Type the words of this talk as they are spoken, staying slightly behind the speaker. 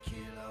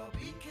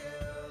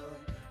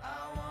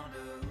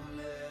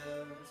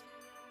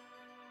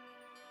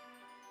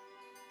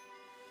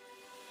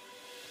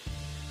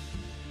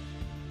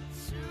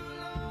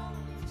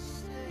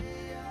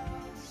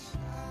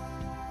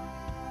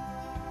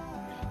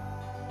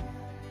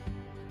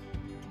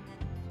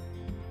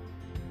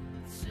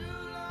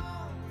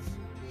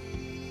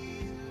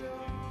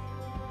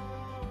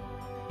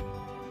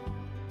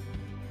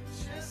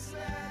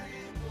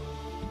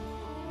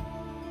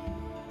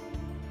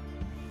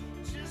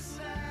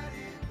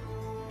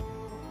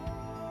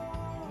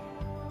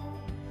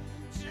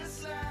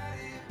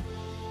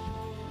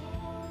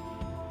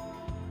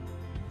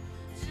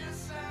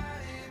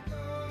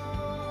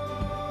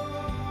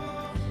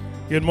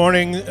Good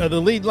morning. The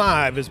Lead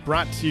Live is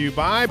brought to you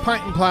by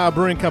Pint and Plow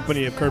Brewing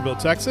Company of Kerrville,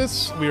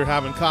 Texas. We are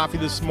having coffee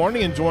this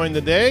morning, enjoying the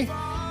day.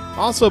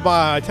 Also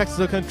by Texas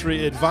Hill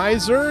Country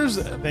Advisors.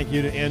 Thank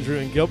you to Andrew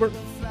and Gilbert.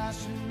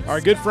 Our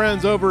good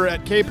friends over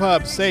at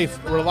K-Pub, safe,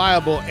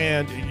 reliable,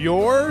 and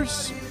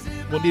yours.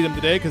 We'll need them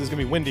today because it's going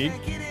to be windy.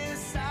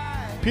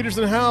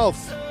 Peterson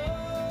Health.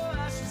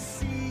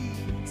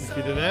 Thank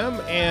you to them.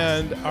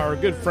 And our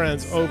good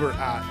friends over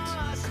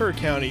at Kerr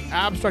County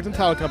Abstract and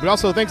Title Company.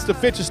 Also, thanks to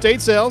Fitch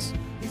Estate Sales,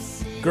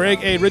 Greg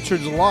A.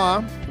 Richards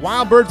Law,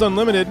 Wild Birds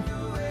Unlimited,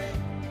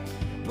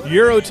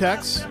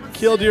 Eurotex,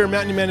 Killdeer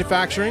Mountain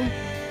Manufacturing,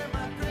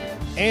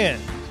 and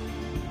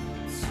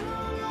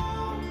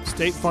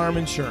State Farm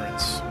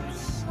Insurance.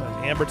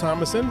 Amber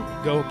Thomason,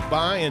 go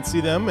by and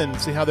see them and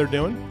see how they're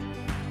doing.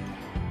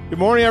 Good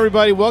morning,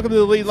 everybody. Welcome to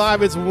the Lead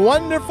Live. It's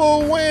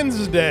Wonderful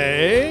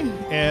Wednesday,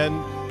 and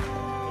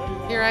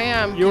here I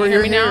am. You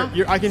hear me now?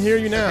 I can hear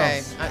you now. Okay,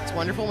 it's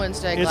Wonderful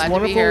Wednesday. It's Glad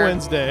Wonderful to be here.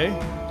 Wednesday.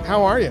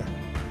 How are you?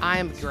 I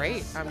am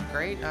great. I'm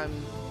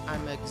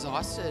I'm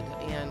exhausted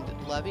and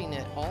loving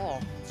it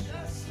all.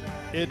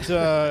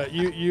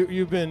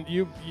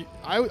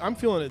 I'm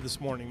feeling it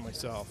this morning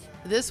myself.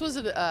 This was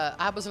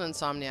I was an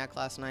insomniac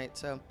last night,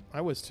 so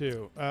I was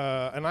too,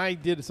 and I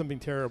did something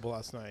terrible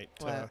last night.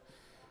 What?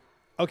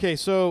 Okay,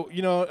 so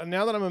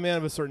now that I'm a man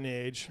of a certain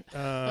age,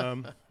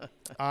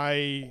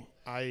 I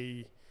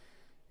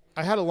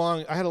had a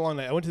long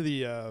night. I went to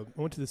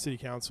the city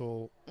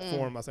council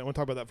forum last night. I want to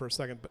talk about that for a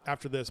second, but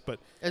after this. But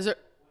is there?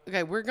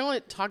 Okay, we're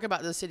going to talk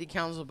about the city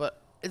council, but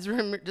it's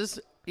just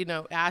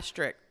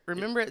asterisk.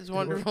 Remember, it's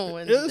Wonderful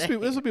Wednesday.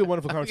 This will be a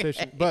wonderful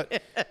conversation. Okay. But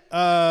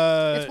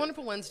it's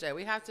Wonderful Wednesday.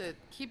 We have to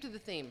keep to the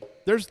theme.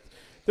 There's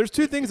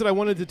two things that I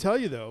wanted to tell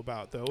you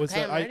about was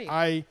okay,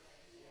 that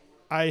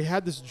I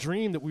had this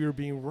dream that we were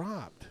being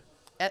robbed.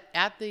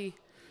 At the.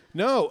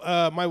 No,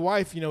 my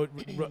wife,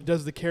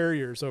 does the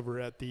carriers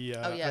over at the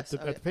at the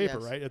paper,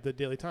 yes. right, at the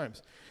Daily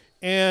Times,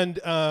 and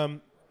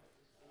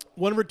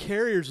one of her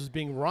carriers was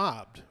being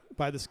robbed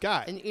by this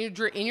guy. In your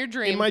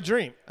dream. In my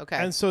dream. Okay.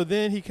 And so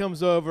then he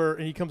comes over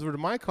to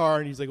my car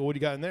and he's like, well, "What do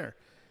you got in there?"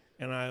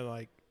 And I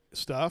like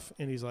stuff,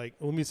 and he's like,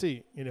 well, "Let me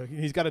see."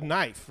 He's got a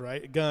knife,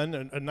 right, a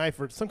gun, a knife,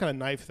 or some kind of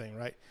knife thing,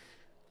 right?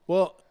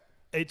 Well,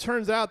 it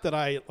turns out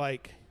that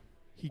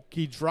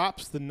he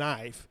drops the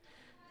knife,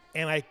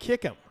 and I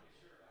kick him.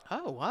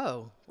 Oh,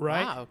 whoa.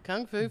 Right? Wow.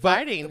 Kung Fu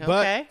fighting.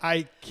 But okay.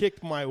 I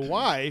kicked my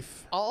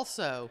wife.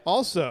 Also.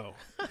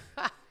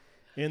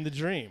 In the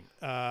dream.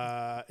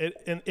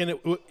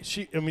 It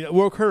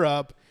woke her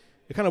up.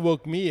 It kind of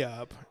woke me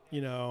up,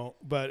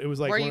 but it was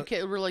like. Were you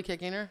really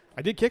kicking her?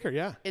 I did kick her,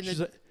 yeah.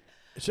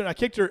 I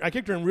kicked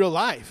her in real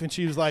life, and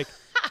she was like,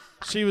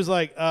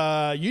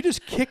 you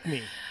just kicked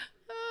me.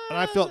 And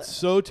I felt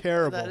so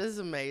terrible. That is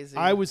amazing.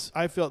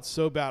 I felt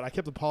so bad. I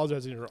kept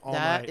apologizing to her all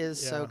night. That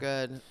is so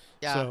good.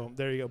 Yeah. So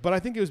there you go. But I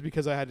think it was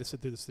because I had to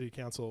sit through the city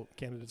council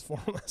candidates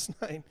forum last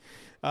night.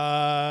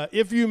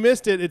 If you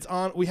missed it, it's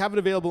on. We have it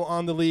available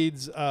on the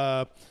Leads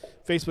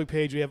Facebook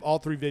page. We have all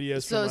three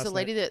videos. So is the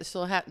lady that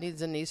still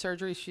needs a knee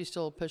surgery? She's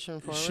still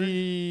pushing forward.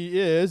 She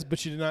is, but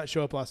she did not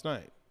show up last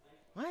night.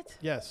 What?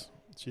 Yes,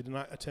 she did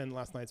not attend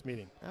last night's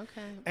meeting.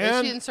 Okay. And,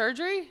 is she in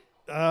surgery?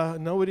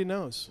 Nobody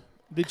knows.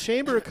 The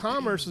Chamber of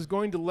Commerce is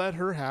going to let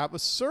her have a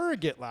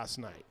surrogate last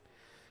night,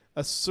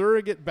 a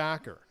surrogate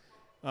backer.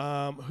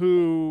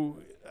 Who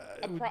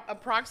a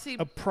proxy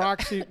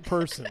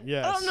person?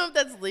 Yes. I don't know if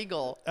that's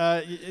legal.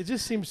 It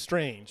just seems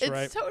strange,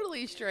 right? It's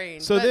totally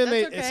strange. So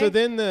but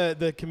then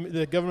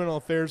the Governmental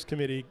Affairs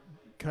Committee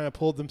kind of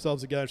pulled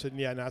themselves together and said,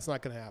 "Yeah, no, it's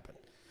not going to happen."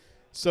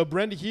 So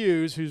Brenda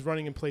Hughes, who's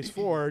running in place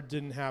 4,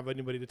 didn't have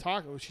anybody to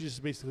talk. She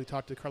just basically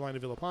talked to Carolina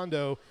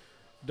Villapando,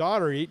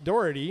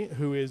 Doherty,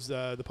 who is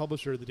the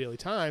publisher of the Daily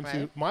Times, right,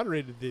 who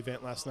moderated the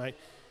event last night.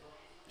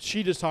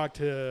 She just talked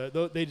to.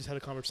 They just had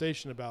a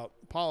conversation about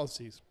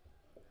policies.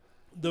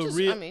 Good.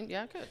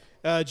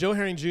 Joe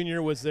Herring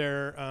Jr. was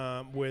there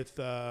with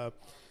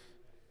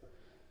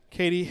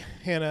Katie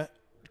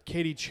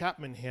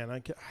Chapman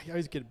Hanna. I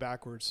always get it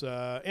backwards.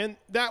 And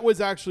that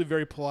was actually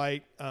very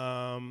polite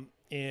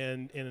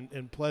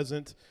and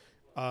pleasant.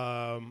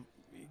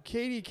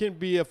 Katie can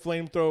be a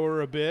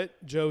flamethrower a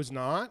bit. Joe's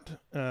not,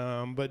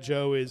 but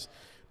Joe is.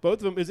 Both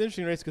of them is an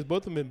interesting race because both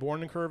of them have been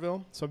born in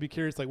Kerrville. So I'd be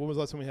curious, when was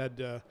the last time we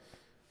had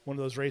one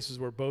of those races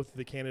where both of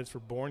the candidates were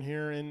born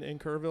here in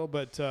Kerrville?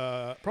 But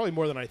probably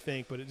more than I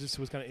think, but it just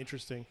was kind of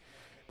interesting.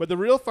 But the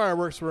real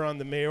fireworks were on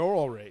the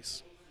mayoral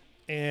race.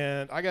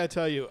 And I got to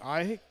tell you,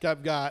 I've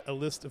got a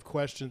list of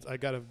questions I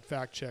got to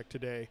fact check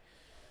today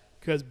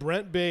because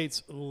Brent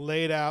Bates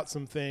laid out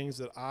some things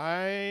that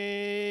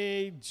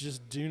I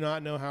just do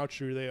not know how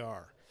true they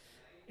are.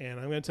 And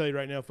I'm going to tell you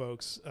right now,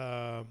 folks,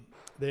 and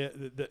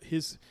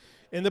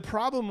the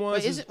problem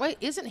was...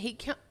 Isn't he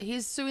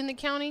he's suing the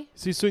county?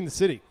 So he's suing the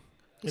city.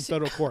 In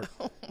federal court.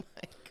 Oh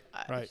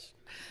my gosh. Right.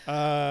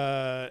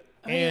 I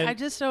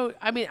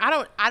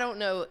don't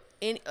know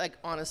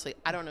honestly,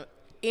 I don't know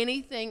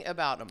anything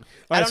about him.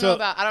 Right, I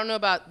don't know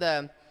about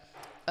the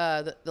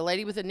the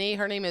lady with the knee.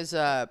 Her name is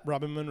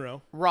Robin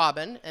Monroe.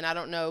 Robin, and I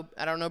don't know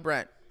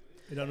Brent.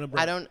 You don't know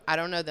Brent. I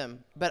don't know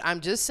them. But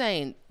I'm just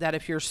saying that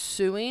if you're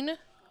suing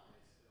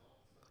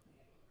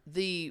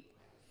the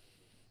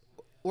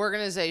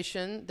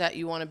organization that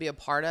you want to be a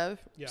part of,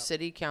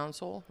 city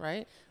council,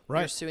 right?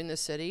 Right. You're suing the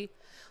city,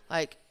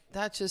 like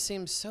that just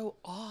seems so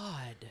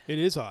odd. It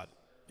is odd.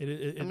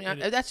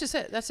 That's just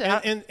it. That's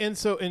it. And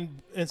so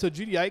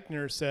Judy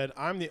Eichner said,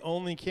 "I'm the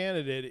only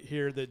candidate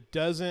here that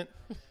doesn't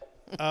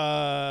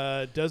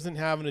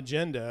have an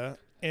agenda."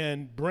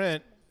 And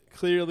Brent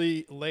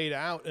clearly laid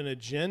out an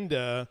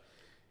agenda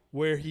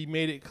where he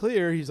made it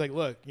clear. He's like,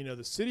 "Look,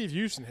 the city of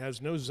Houston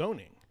has no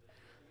zoning.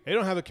 They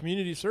don't have a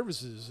community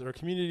services or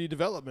community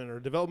development or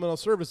developmental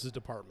services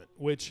department."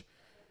 Which,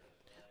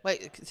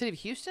 wait, city of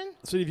Houston?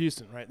 City of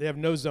Houston, right? They have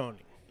no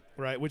zoning.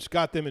 Right, which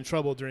got them in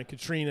trouble during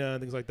Katrina and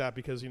things like that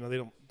because they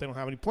don't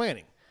have any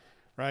planning,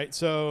 right?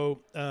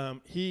 So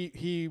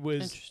he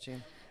was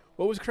interesting.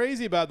 What was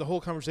crazy about the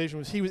whole conversation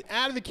was he was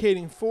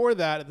advocating for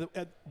that,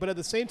 but at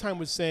the same time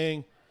was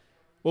saying,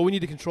 "Well, we need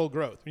to control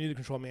growth. We need to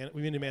control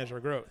we need to manage our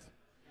growth."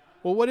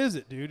 Well, what is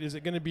it, dude? Is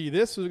it going to be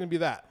this or is it going to be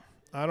that?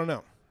 I don't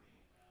know.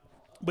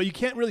 But you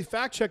can't really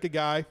fact check a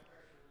guy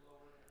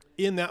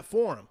in that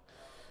forum.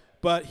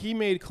 But he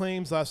made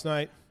claims last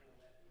night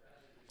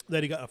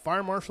that he got a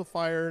fire marshal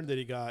fired, that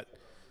he got,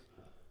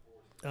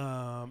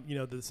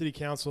 the city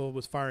council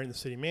was firing the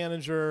city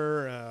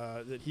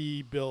manager, that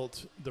he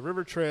built the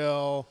river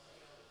trail,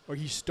 or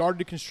he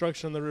started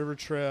construction on the river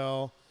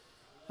trail.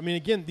 I mean,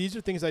 again, these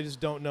are things I just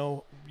don't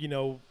know,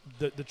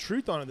 the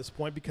truth on at this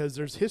point because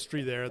there's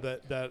history there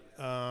that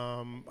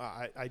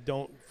I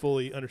don't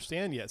fully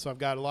understand yet. So I've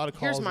got a lot of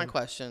calls. Here's my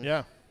question.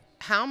 Yeah.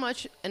 How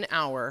much an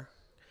hour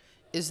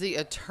is the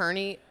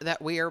attorney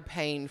that we are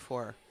paying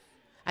for?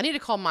 I need to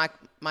call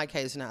Mike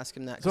Hayes and ask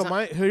him that. So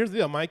here's the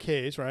deal. Mike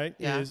Hayes, right,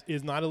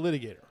 is not a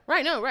litigator.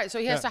 Right, no, right. So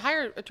he has to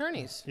hire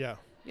attorneys. Yeah.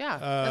 Yeah,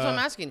 that's what I'm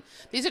asking.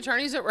 These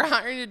attorneys that we're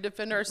hiring to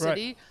defend our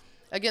city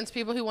against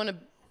people who want to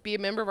be a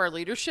member of our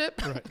leadership.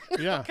 Right.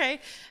 Yeah. Okay.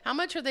 How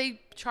much are they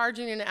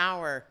charging an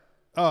hour?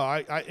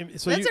 Oh,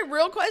 so that's a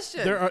real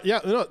question. There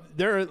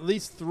are at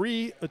least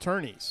 3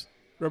 attorneys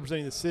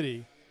representing the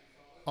city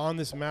on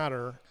this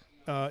matter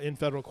in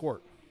federal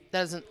court.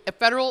 That isn't a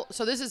federal.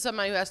 So this is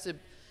somebody who has to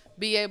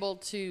be able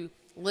to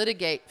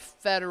litigate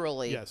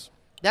federally. Yes.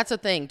 That's a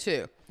thing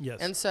too. Yes.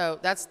 And so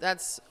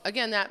that's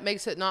again, that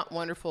makes it not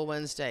Wonderful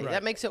Wednesday. Right.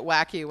 That makes it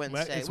Wacky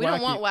Wednesday. We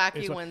don't want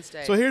Wacky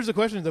Wednesday. So here's the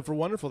question though for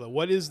Wonderful though.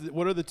 What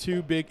are the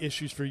 2 big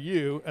issues for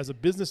you as a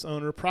business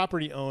owner,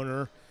 property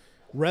owner,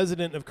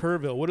 resident of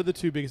Kerrville? What are the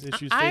 2 biggest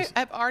issues facing?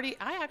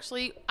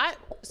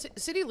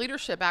 City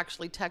leadership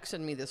actually texted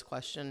me this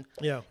question.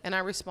 Yeah. And I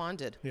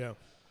responded. Yeah.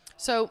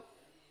 So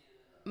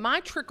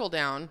my trickle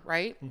down,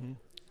 right? Mm-hmm.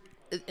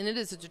 And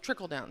it's a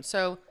trickle down.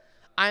 So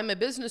I'm a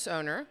business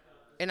owner,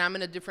 and I'm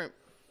in a different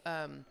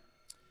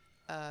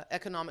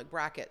economic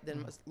bracket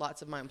than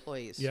lots of my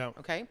employees. Yeah.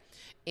 Okay.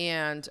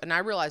 And I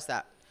realize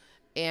that,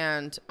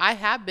 and I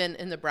have been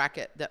in the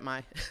bracket that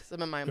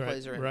some of my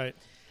employees are in. Right.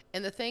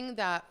 And the thing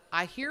that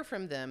I hear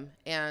from them,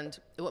 and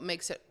what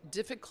makes it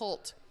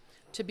difficult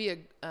to be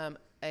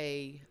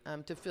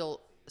to feel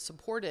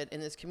supported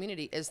in this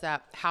community, is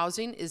that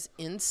housing is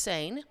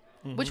insane.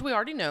 Mm-hmm. Which we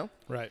already know.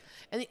 Right.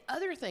 And the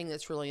other thing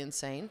that's really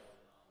insane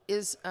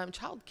is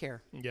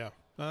childcare. Yeah,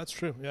 that's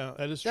true. Yeah,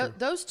 that is true.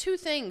 Those 2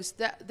 things,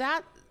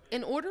 that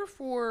in order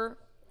for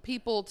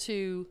people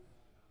to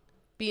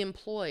be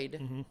employed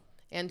mm-hmm.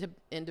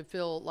 and to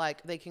feel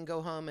like they can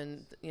go home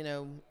and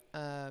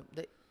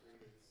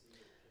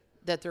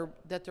that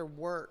their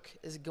work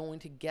is going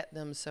to get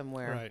them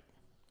somewhere. Right.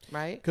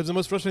 Right? Because the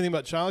most frustrating thing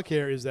about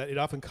childcare is that it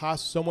often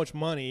costs so much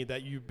money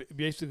that you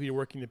basically are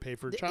working to pay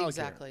for childcare.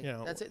 Exactly.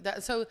 That's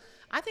it. So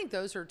I think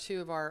those are 2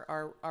 of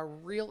our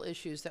real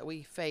issues that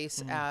we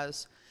face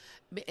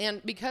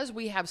and because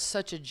we have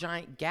such a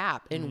giant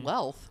gap in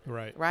wealth.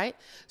 Right.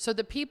 So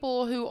the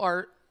people who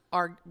are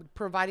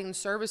providing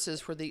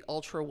services for the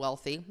ultra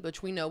wealthy,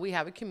 which we know we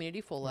have a community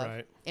full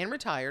of, and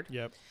retired.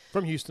 Yep.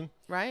 From Houston.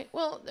 Right.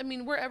 Well, I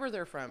mean, wherever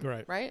they're from.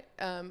 Right.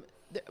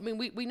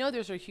 We know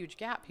there's a huge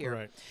gap here.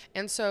 Right.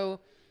 And so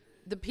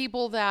the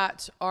people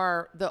that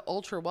are the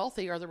ultra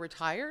wealthy are the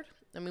retired.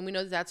 I mean, we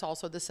know that's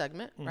also the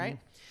segment, right?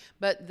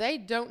 But they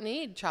don't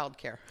need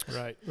childcare.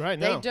 Right.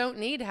 They don't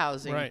need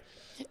housing. Right.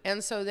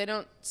 And so they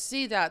don't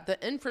see that the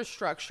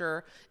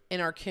infrastructure in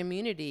our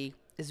community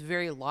is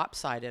very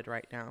lopsided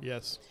right now.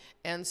 Yes.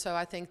 And so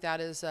I think that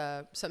is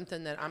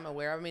something that I'm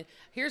aware of. I mean,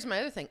 here's my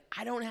other thing.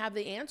 I don't have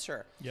the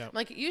answer. Yeah.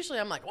 Like usually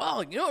I'm like,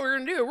 well, you know what we're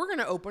going to do? We're going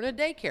to open a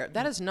daycare.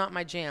 That is not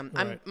my jam.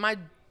 Right.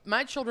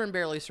 My children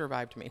barely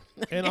survived me.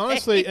 And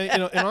honestly,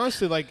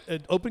 like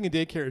opening a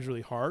daycare is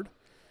really hard.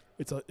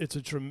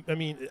 I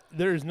mean,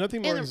 there is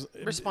nothing more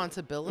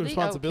responsibility.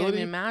 Oh, can't even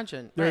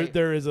imagine.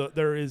 There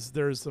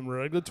is some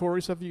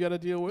regulatory stuff you got to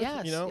deal with.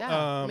 Yes,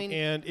 I mean,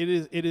 and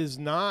it is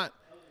not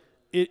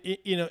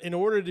in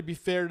order to be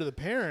fair to the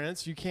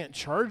parents, you can't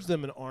charge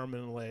them an arm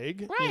and a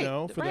leg,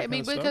 right? For that kind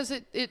of because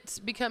stuff. it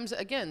becomes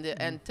again the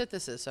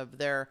antithesis of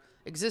their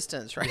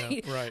existence,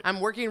 right? Yeah, right. I'm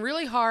working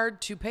really hard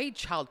to pay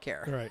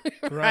childcare,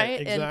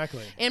 right,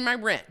 exactly, and my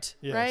rent,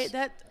 yes. right?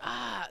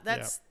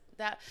 That's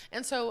that,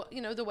 and so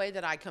the way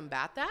that I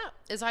combat that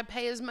is I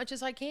pay as much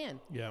as I can.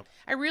 Yeah,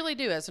 I really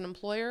do. As an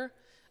employer,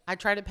 I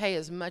try to pay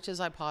as much as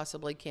I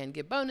possibly can,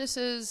 give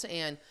bonuses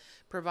and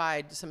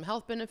provide some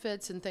health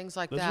benefits and things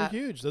like that.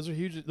 Those are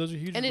huge.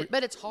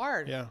 But it's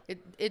hard. Yeah.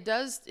 It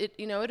does. It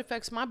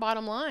affects my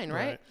bottom line,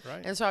 right?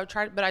 Right. And so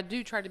I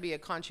do try to be a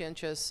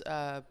conscientious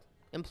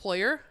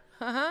employer.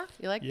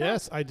 You like that?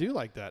 Yes, I do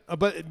like that.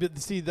 But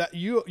see that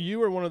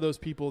you are one of those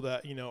people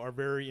that are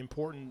very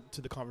important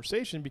to the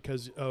conversation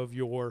because of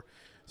your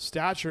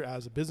stature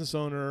as a business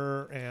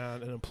owner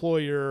and an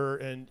employer,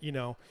 and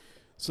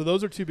So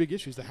those are two big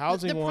issues. The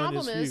housing one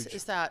is huge. The problem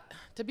is that,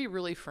 to be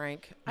really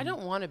frank, I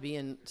don't want to be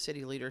in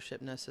city leadership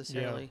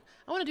necessarily.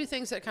 Yeah. I want to do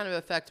things that kind of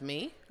affect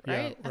me,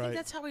 right? Yeah, I think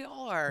that's how we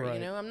all are.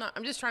 Right.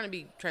 I'm just trying to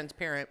be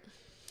transparent,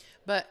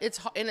 but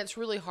it's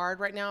really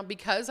hard right now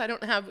because I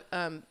don't have.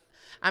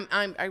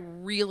 I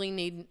really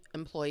need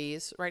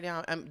employees right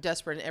now. I'm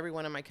desperate in every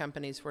one of my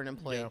companies for an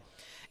employee,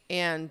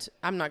 and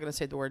I'm not going to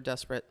say the word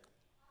desperate.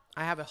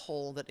 I have a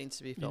hole that needs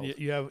to be filled.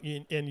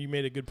 And you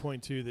made a good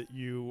point too that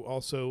you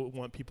also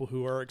want people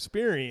who are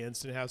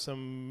experienced and have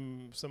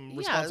some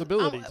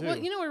responsibility too.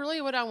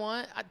 Well, what I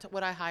want,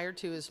 what I hire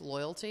to is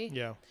loyalty.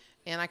 Yeah.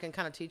 And I can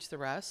kind of teach the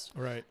rest.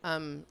 Right.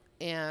 And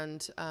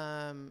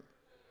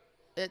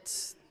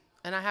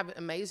I have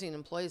amazing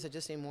employees. I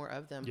just need more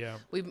of them. Yeah.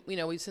 We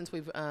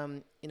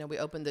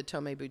opened the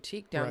Tomei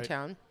Boutique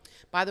downtown. Right.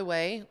 By the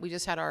way, we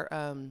just had our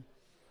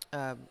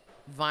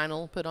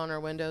vinyl put on our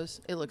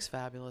windows. It looks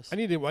fabulous. I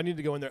need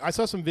to go in there. I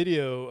saw some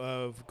video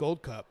of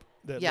Gold Cup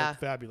that looked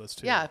fabulous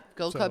too. Yeah,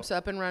 Gold Cup's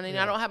up and running.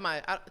 Yeah. I don't have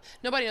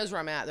nobody knows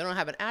where I'm at. They don't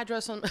have an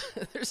address on.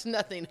 There's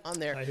nothing on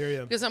there. I hear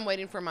you. Because I'm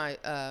waiting for my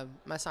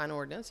my sign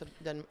ordinance.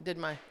 Did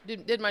my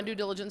due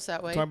diligence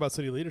that way. Talking about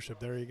city leadership.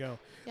 There you go.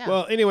 Yeah.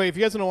 Well, anyway, if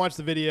you guys want to watch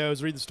the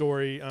videos, read the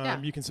story,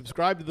 you can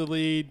subscribe to the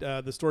lead.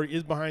 The story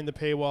is behind the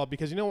paywall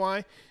because you know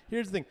why?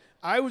 Here's the thing.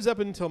 I was up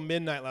until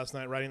midnight last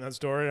night writing that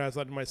story, and I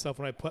thought to myself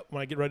when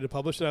I get ready to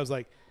publish it, I was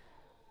like,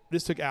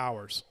 this took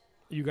hours.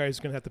 You guys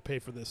are going to have to pay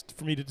for this,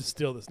 for me to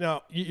distill this.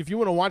 Now, if you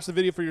want to watch the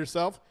video for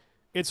yourself,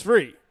 it's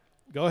free.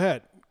 Go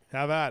ahead.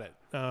 Have at it.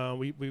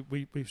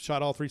 We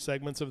shot all 3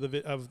 segments of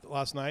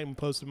last night and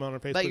posted them on our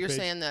Facebook page. But you're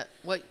saying that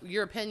what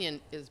your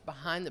opinion is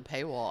behind the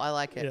paywall. I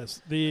like it.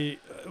 Yes. I'm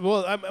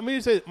going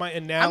to say my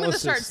analysis. I'm going to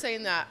start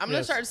saying that. I'm going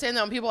to start saying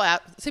that when people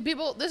ask. See,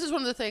 people, this is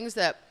one of the things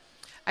that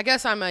I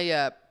guess I'm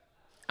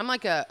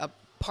like a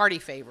party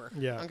favor.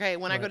 Yeah. Okay.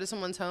 When I go to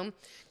someone's home,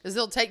 because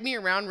they'll take me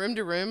around room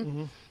to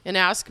room and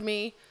ask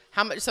me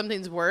how much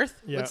something's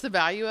worth. Yeah. What's the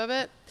value of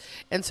it?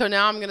 And so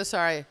now I'm going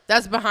to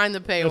that's behind the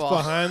paywall.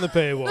 That's behind the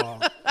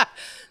paywall.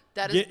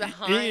 That is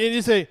behind. And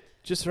you say,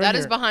 just right that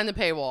here. is behind the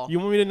paywall. You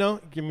want me to know?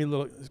 Give me a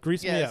little,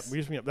 grease me up.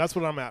 Grease me up. That's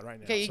what I'm at right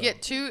now. Okay. You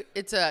get 2.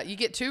 You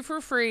get 2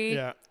 for free.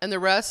 Yeah. And the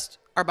rest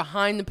are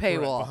behind the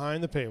paywall. Correct,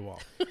 behind the paywall.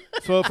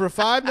 So for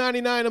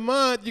 $5.99 a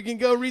month, you can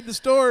go read the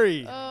story.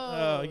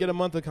 You get a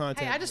month of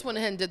content. Hey, I just went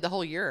ahead and did the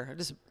whole year.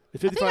 I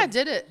think I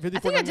did it. I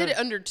think I did it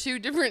under 2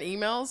 different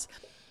emails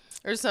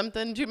or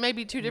something.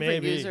 Maybe 2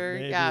 different users.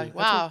 Maybe. Yeah.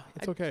 Wow.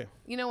 It's okay.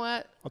 You know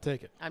what? I'll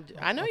take it.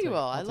 I know you will.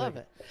 I love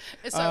it.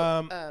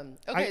 So,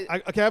 okay.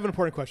 I have an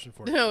important question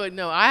for you.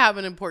 No, I have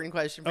an important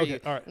question for you.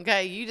 All right.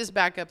 Okay, you just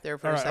back up there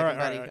for a second,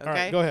 buddy. All okay.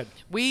 Right, go ahead.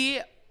 We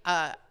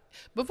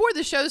before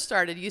the show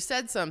started, you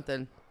said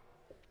something,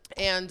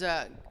 and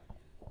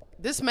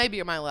this may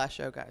be my last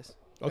show, guys.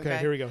 Okay,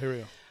 here we go.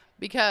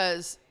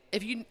 Because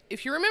if you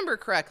remember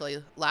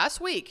correctly,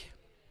 last week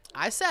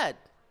I said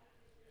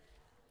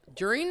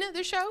during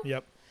the show,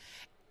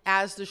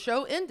 as the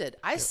show ended,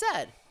 I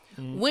said,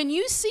 when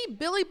you see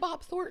Billy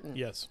Bob Thornton,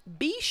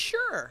 be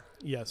sure,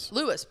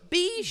 Lewis,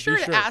 be sure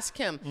to ask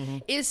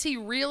him, is he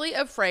really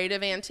afraid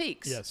of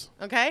antiques? Yes.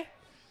 Okay.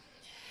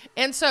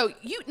 And so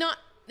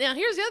now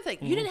here's the other thing.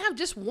 You didn't have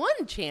just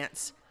one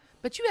chance,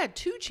 but you had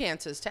 2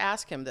 chances to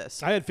ask him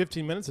this. I had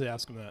 15 minutes to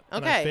ask him that.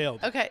 And I failed.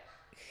 Okay.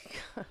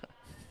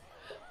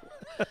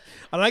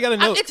 And I got a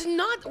note. It's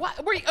not.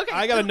 Okay.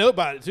 I got a note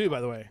about it too, by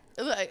the way.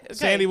 Okay.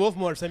 Sandy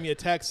Wolfmore sent me a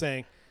text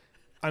saying,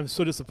 "I'm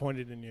so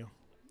disappointed in you."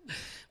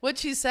 What'd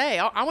she say?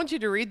 I want you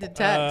to read the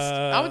text.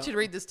 I want you to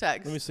read this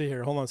text. Let me see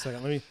here. Hold on a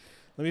second. Let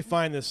me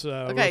find this.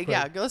 Okay.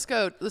 Yeah. Let's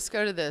go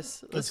to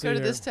this. Let's go to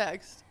this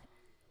text.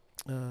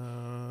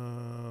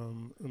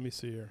 Let me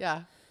see here.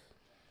 Yeah.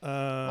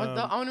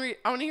 I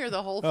want to hear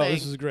the whole thing. Oh,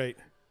 this is great.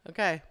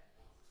 Okay.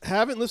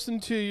 Haven't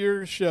listened to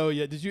your show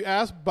yet. Did you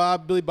ask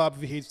Billy Bob,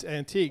 if he hates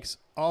antiques?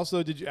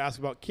 Also, did you ask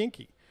about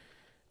Kinky?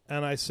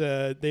 And I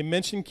said, they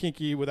mentioned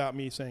Kinky without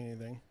me saying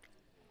anything.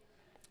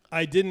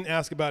 I didn't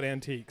ask about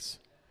antiques.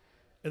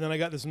 And then I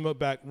got this note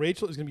back.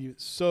 Rachel is going to be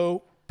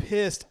so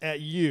pissed at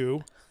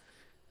you.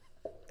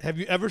 Have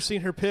you ever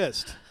seen her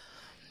pissed?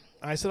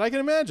 I said, I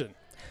can imagine.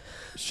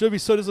 She'll be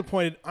so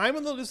disappointed. I'm a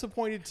little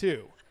disappointed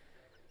too.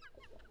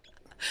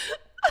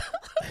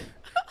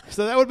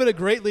 So that would have been a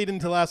great lead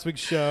into last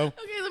week's show.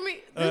 Okay, let me.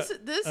 Is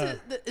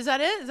that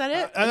it? Is that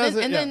it?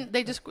 And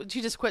then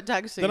she just quit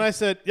texting. Then I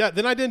said,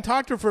 Then I didn't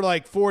talk to her for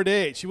like 4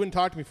 days. She wouldn't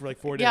talk to me for like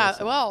 4 days.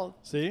 Yeah. Well.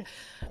 See.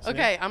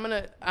 Okay, I'm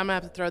gonna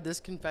have to throw this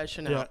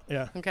confession out.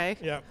 Yeah. Okay.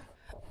 Yeah.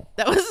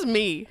 That was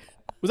me.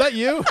 Was that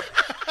you?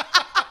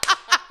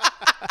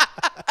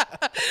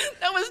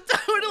 That was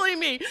totally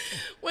me.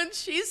 When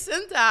she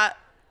sent that,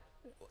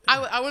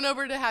 I went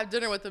over to have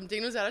dinner with them.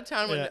 Dean was out of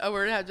town. Went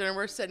over to have dinner.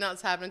 We're sitting out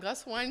having a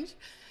glass of wine.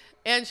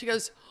 And she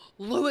goes,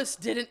 Lewis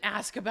didn't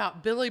ask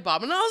about Billy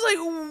Bob. And I was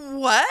like,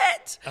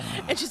 what?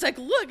 And she's like,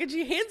 look. And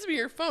she hands me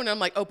her phone. And I'm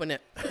like, open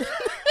it.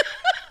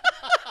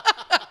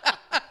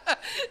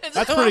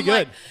 That's pretty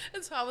good.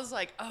 And so I was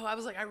like,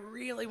 I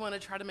really want to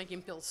try to make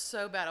him feel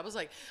so bad.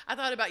 I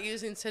thought about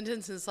using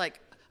sentences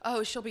like,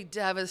 oh, she'll be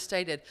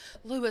devastated.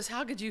 Lewis,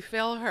 how could you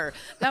fail her?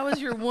 That was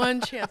your one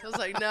chance. I was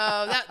like,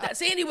 no, that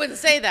Sandy wouldn't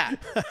say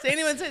that.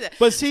 Sandy wouldn't say that.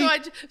 But see,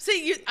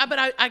 but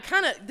I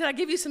kind of, did I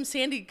give you some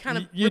Sandy kind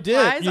of you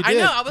replies? Did. I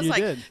know. I was you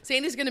like, did.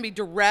 Sandy's going to be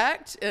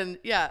direct. And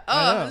yeah.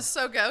 Oh, it was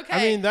so good. Okay.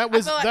 I mean, I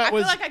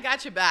feel like I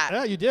got you back.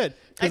 Yeah, you did.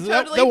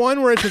 The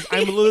one where it says,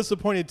 I'm a little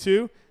disappointed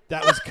too,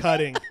 that was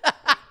cutting.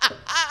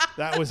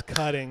 That was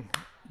cutting.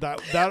 That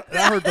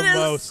hurt the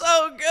most.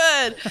 So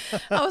good.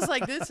 I was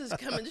like, this is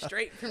coming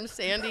straight from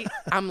Sandy.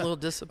 I'm a little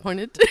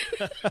disappointed too.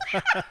 That's so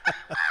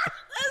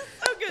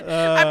good.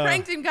 I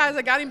pranked him, guys.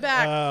 I got him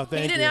back.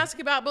 He didn't ask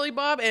about Billy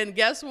Bob, and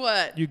guess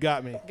what? You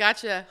got me.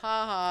 Gotcha.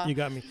 Ha ha. You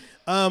got me.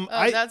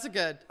 That's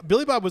good.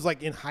 Billy Bob was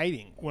like in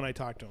hiding when I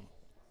talked to him.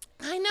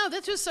 I know.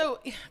 That's just so.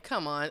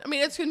 Come on. I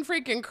mean, it's in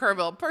freaking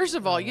Kerrville. First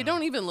of all, you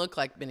don't even look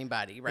like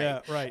anybody, right?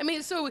 Yeah, right. I mean,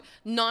 it's so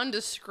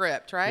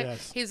nondescript, right?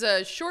 Yes. He's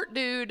a short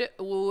dude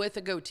with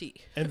a goatee.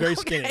 And very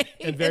skinny.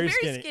 And very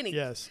skinny.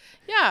 Yes.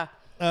 Yeah.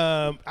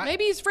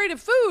 Maybe he's afraid of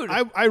food.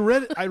 I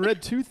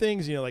read two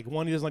things. Like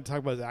one, he doesn't like to talk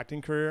about his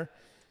acting career,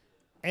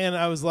 and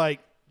I was like,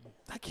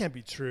 that can't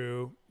be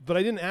true. But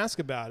I didn't ask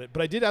about it.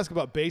 But I did ask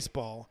about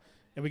baseball,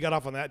 and we got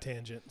off on that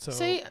tangent. So.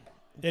 See.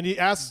 And he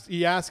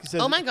said,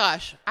 oh my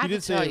gosh, I have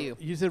to tell you.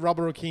 He said,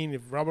 Robert O'Keefe,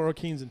 if Robert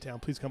O'Keefe's in town,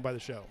 please come by the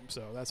show.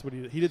 So that's what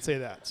he did say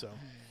that. So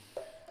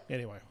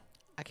anyway.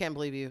 I can't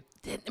believe you.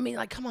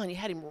 Come on, you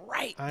had him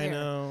right there. I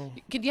know.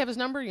 Could you have his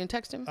number? You can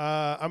text him?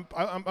 I'm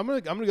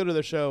gonna go to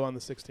their show on the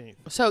 16th.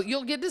 So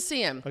you'll get to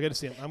see him. I'll get to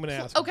see him. I'm gonna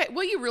ask him. Okay,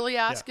 will you really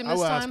ask him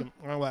this time?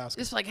 I will ask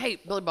him. Just like, hey,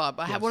 Billy Bob,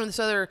 I have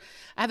I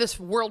have this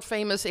world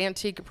famous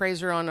antique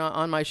appraiser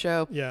on my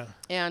show. Yeah.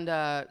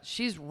 And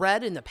she's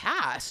read in the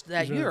past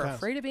that you're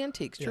afraid of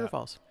antiques. True or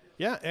false?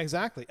 Yeah,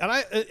 exactly.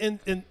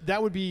 And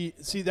that would be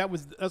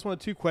that's one of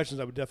the two questions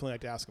I would definitely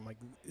like to ask him. Like,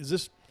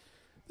 this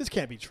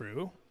can't be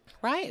true.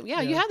 Right? Yeah,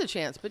 you had the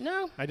chance, but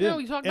no. I did. No,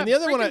 you talked about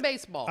freaking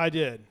baseball. I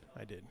did.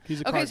 He's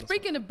a Okay,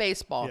 speaking of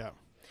baseball. Yeah.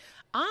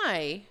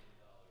 I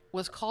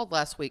was called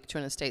last week to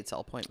an estate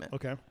sale appointment.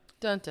 Okay.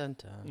 Dun, dun,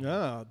 dun.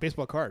 Ah,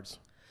 baseball cards.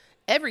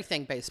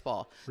 Everything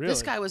baseball. Really?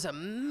 This guy was a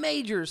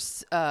major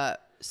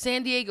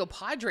San Diego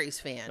Padres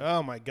fan.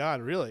 Oh, my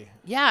God. Really?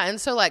 Yeah,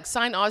 and so,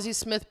 signed Ozzie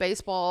Smith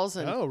baseballs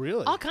and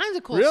really? all kinds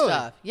of cool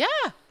stuff. Yeah.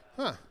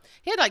 Huh.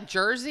 He had,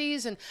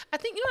 jerseys, and I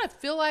think, what I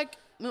feel like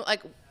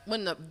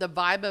when the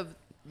vibe of,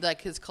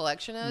 his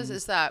collection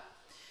is that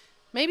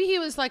maybe he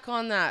was,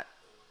 on that,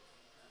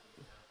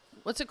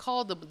 what's it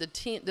called?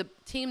 The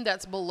team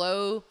that's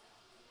below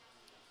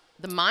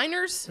the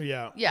minors?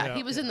 Yeah.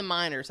 He was in the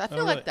minors. I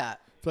feel like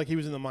that. I feel like he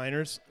was in the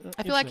minors?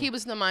 I feel like he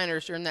was in the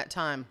minors during that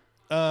time.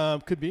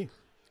 Could be.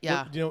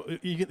 Yeah.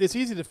 It's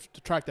easy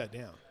to track that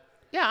down.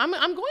 Yeah,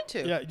 I'm going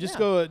to. Yeah,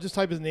 just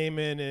type his name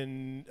in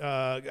and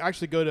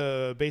actually go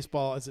to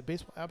baseball. Is it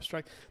Baseball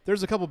Abstract?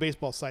 There's a couple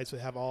baseball sites that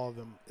have all of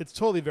them. It's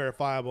totally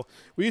verifiable.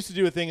 We used to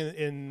do a thing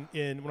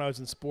in when I was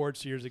in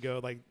sports years ago.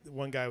 Like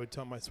one guy would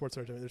tell my sports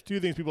sergeant, there's two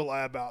things people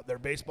lie about: their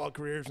baseball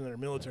careers and their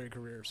military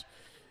careers.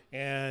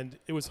 And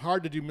it was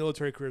hard to do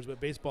military careers,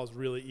 but baseball is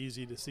really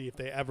easy to see if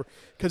they ever.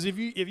 Because if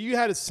you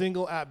had a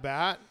single at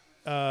bat.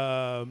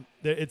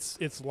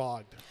 It's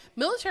logged.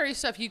 Military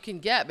stuff you can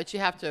get, but you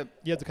have to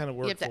kind of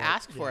work. You have to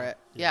ask for it.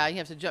 Yeah, you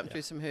have to jump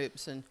through some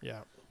hoops and.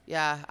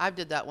 Yeah, I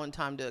did that one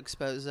time to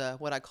expose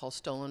what I call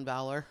stolen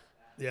valor.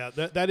 Yeah,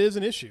 that is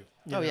an issue.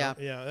 Yeah,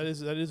 that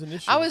is an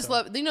issue. I always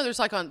love. There's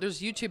there's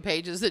YouTube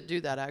pages that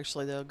do that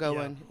actually. They'll go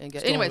in and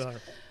get. Anyways,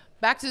 valor.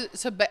 Back to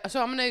so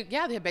I'm gonna they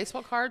have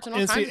baseball cards and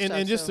all kinds of stuff.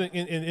 And just an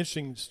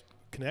interesting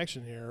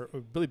connection here,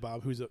 Billy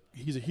Bob,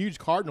 he's a huge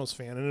Cardinals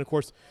fan, and of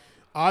course.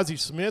 Ozzie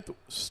Smith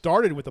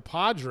started with the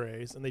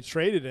Padres, and they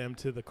traded him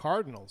to the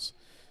Cardinals,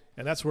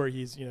 and that's where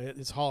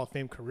his Hall of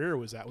Fame career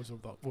was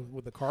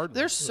with the Cardinals.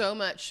 There's so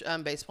much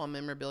baseball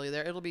memorabilia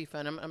there. It'll be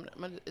fun.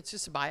 It's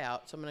just a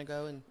buyout, so I'm gonna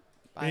go and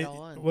buy it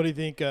all on. What do you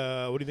think?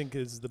 What do you think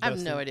is the best? I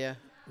have no idea.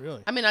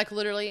 Really? I mean,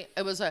 literally,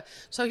 it was a.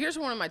 So here's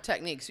one of my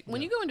techniques.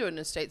 When you go into an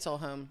estate sale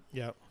home,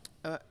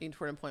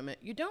 for an appointment,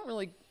 you don't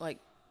really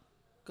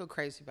go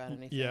crazy about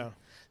anything. Yeah.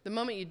 The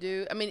moment you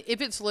do, I mean, if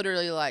it's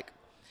literally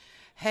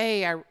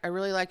hey, I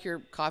really like your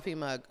coffee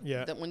mug.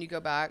 Yeah. That when you go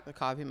back, the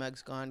coffee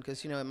mug's gone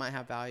because, it might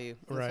have value.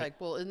 And Right. It's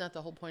like, well, isn't that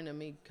the whole point of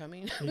me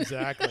coming?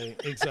 Exactly.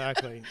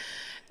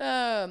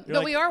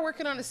 But we are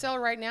working on a sale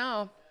right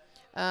now.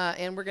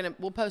 And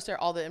we'll post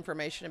all the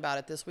information about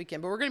it this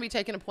weekend. But we're going to be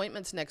taking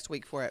appointments next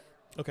week for it.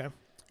 Okay.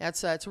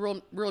 It's a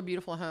real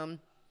beautiful home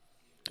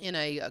in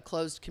a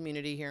closed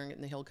community here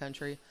in the Hill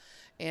Country.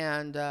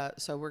 And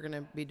so we're going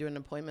to be doing an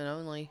appointment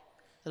only.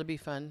 It'll be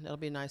fun. It'll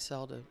be a nice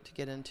sale to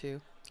get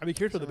into. I'd be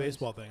curious for the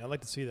baseball thing. I'd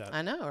like to see that.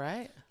 I know,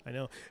 right? I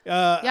know.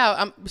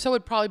 So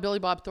would probably Billy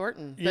Bob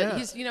Thornton. But Yeah.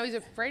 he's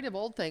afraid of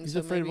old things. He's so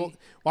afraid of maybe, old.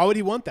 Why would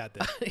he want that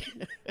then?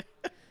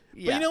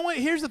 yeah. But you know what?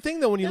 Here's the thing,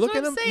 though. When you That's look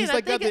what at I'm him, saying. he's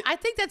like I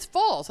think that's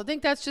false. I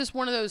think that's just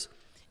one of those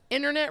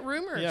internet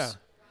rumors. Yeah.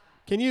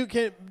 Can you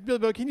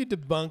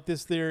debunk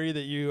this theory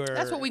that you are?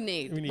 That's what we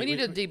need. We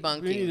need a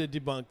debunking. We need to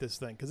debunk this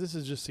thing because this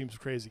just seems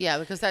crazy. Yeah,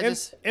 because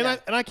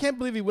I can't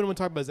believe he wouldn't want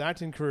to talk about his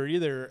acting career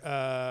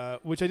either,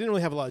 which I didn't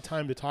really have a lot of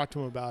time to talk to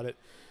him about it.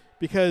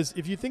 Because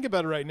if you think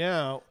about it right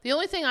now, the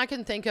only thing I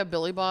can think of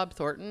Billy Bob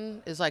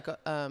Thornton is like,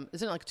 isn't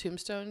it like a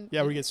Tombstone?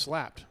 Yeah, where he gets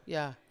slapped.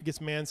 Yeah, he gets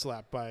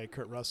man-slapped by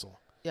Kurt Russell.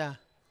 Yeah,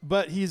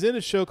 but he's in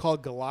a show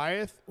called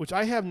Goliath, which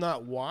I have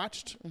not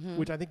watched,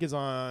 which I think is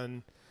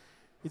on.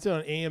 It's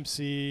on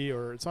AMC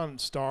or it's on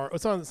Star. I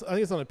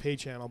think it's on a pay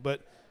channel,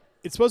 but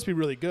it's supposed to be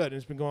really good. And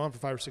it's been going on for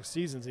 5 or 6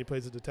 seasons. And he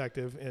plays a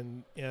detective,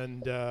 and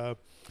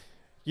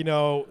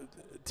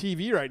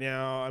TV right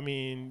now. I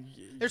mean,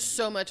 there's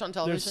so much on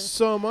television. There's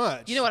so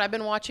much. You know what I've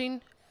been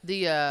watching?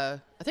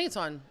 I think it's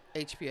on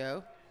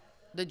HBO.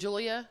 The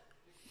Julia.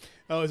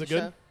 Oh, is it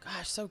good? Show.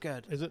 Gosh, so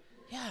good. Is it?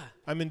 Yeah.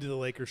 I'm into the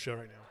Lakers show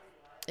right now.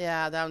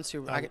 Yeah, that one's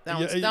too. That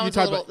one's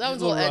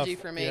a little edgy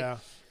for me. Yeah.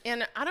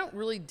 And I don't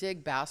really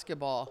dig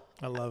basketball.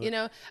 I love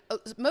it.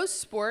 Most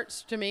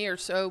sports to me are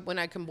so, when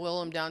I can boil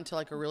them down to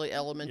like a really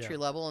elementary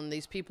level, and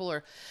these people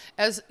are,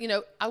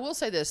 I will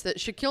say this, that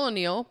Shaquille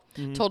O'Neal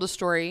told a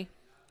story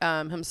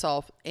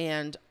himself,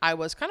 and I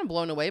was kind of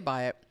blown away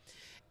by it,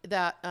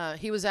 that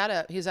he was at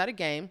a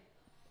game,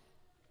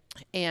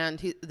 and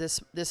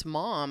this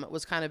mom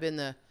was kind of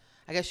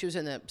I guess she was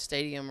in the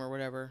stadium or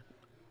whatever.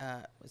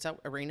 Is that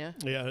arena?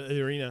 Yeah,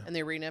 the arena. In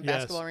the arena,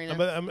 basketball arena.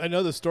 I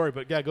know the story,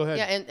 but yeah, go ahead.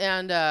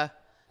 Yeah, and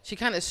she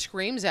kind of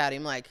screams at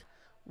him like,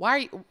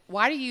 why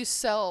do you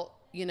sell,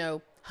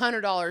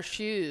 $100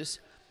 shoes?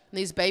 And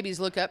these babies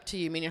look up to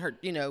you, meaning her,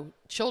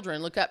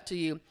 children look up to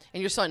you,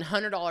 and you're selling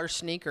 $100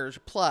 sneakers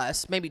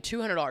plus maybe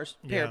 $200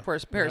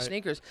 pair of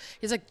sneakers.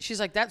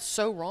 She's like, that's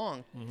so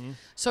wrong. Mm-hmm.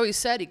 So he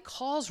said he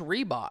calls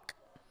Reebok.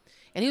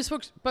 And he was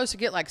supposed to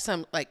get like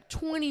some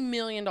 $20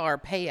 million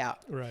payout.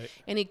 Right.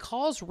 And he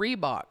calls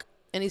Reebok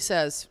and he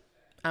says,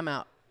 I'm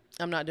out.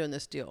 I'm not doing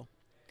this deal.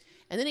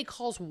 And then he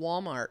calls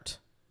Walmart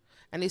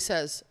and he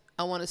says,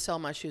 I want to sell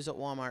my shoes at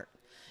Walmart.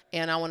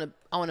 And I want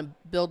to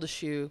build a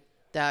shoe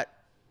that,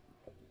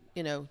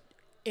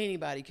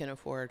 anybody can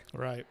afford.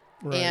 Right.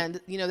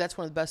 And, that's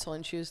one of the best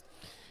selling shoes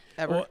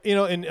ever.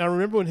 Well, and I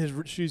remember when his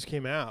shoes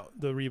came out,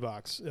 the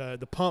Reeboks,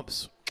 the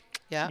pumps.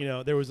 Yeah.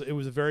 It was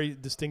a very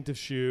distinctive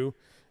shoe.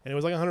 And it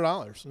was like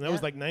 $100, and that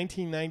was like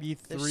 1993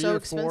 They're so or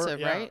expensive,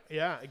 4. right?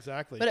 Yeah,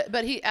 exactly. But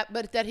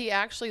that he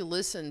actually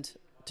listened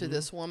to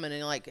this woman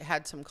and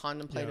had some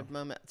contemplative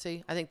moment.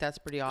 See, I think that's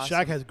pretty awesome.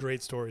 Shaq has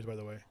great stories, by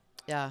the way.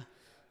 Yeah.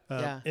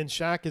 And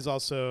Shaq is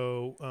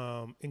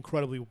also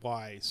incredibly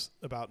wise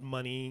about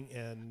money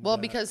and. Well,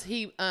 because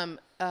he,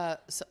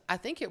 so I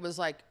think it was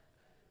like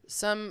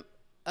some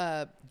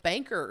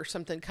banker or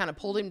something kind of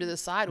pulled him to the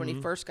side when he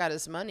first got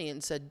his money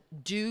and said,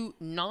 do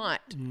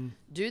not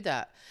do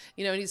that.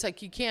 And he's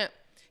like, you can't,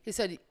 he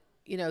said,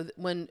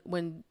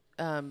 when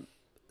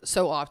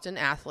so often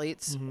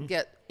athletes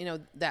get,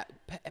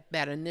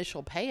 that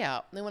initial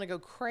payout, they want to go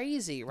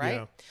crazy, right?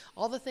 Yeah.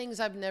 All the things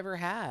I've never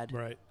had.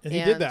 Right. And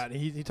he did that.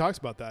 He talks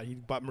about that. He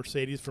bought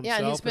Mercedes from himself.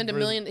 Yeah,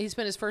 and he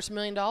spent his first $1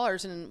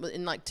 million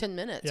in like 10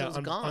 minutes. Yeah, it was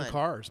gone. On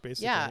cars,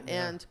 basically. Yeah,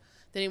 and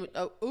then he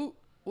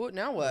went,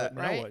 now what,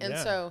 right? And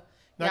so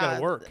not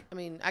gonna work. I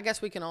mean, I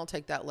guess we can all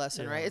take that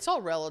lesson, right? It's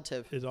all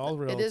relative. It's all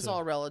relative. It is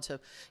all relative.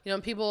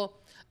 And people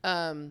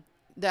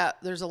that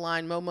there's a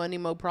line, mo money,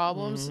 mo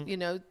problems.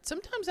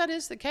 Sometimes that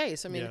is the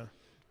case. I mean,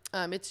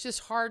 it's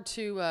just hard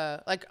to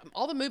like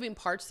all the moving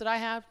parts that I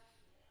have.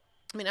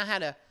 I mean, I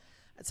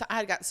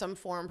had got some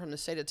form from the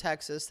state of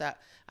Texas that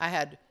I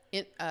had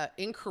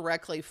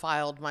incorrectly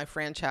filed my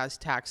franchise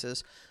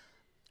taxes.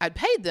 I'd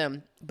paid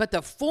them, but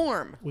the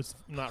form was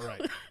not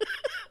right.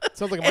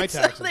 Sounds like my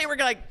taxes. So they were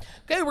like,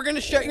 okay, we're going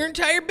to shut your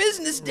entire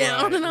business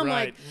down. Right, and I'm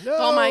like, no.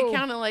 call my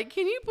accountant, like,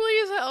 can you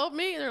please help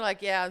me? And they're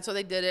like, yeah. And so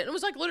they did it. And it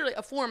was like literally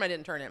a form I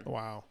didn't turn in.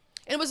 Wow.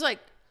 And it was like,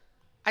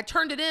 I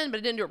turned it in, but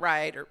I didn't do it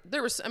right. Or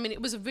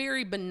it was a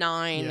very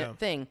benign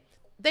thing.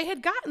 They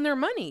had gotten their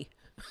money.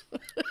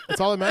 That's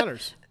all that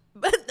matters.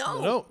 But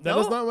no, that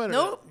does not matter.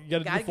 No, you got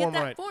to get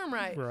that form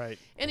right. Right.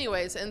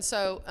 Anyways, and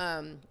so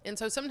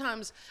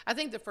sometimes I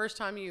think the first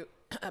time you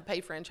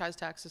pay franchise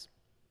taxes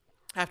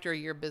after a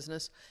year of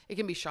business, it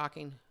can be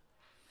shocking.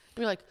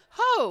 you're like,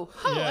 oh,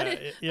 Yeah, I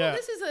didn't. yeah.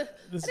 Oh,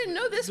 I didn't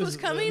know this was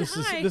coming.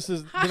 Hi.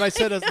 Hi.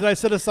 Did I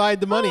set aside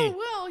the money? Oh,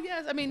 well,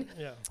 yes. I mean,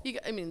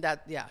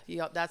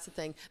 that's the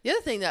thing. The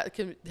other thing that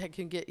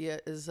can get you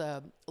is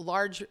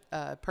large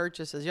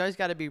purchases. You always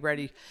got to be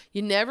ready.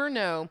 You never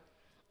know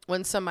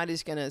when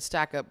somebody's going to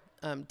stack up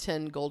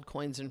 10 gold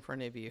coins in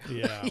front of you.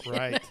 Yeah,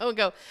 right. And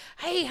go,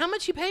 hey, how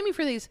much you pay me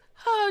for these?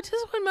 Oh,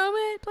 just one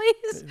moment,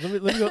 please.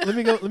 Let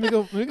me go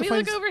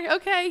look over here.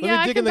 Okay,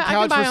 let me dig in the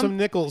couch for some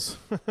nickels.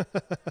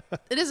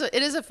 It is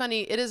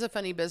a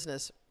funny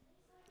business.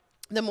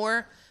 The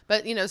more,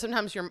 but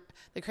sometimes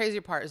the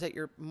crazy part is that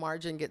your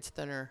margin gets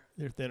thinner.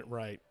 You're thin,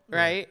 right?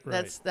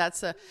 That's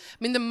the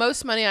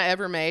most money I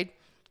ever made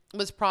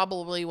was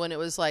probably when it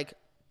was like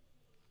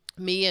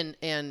me and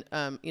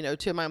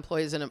two of my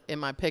employees in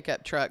my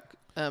pickup truck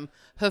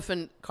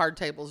hoofing card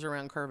tables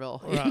around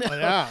Kerrville. Right.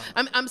 Yeah.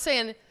 I'm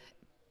saying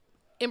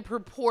in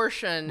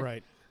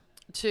proportion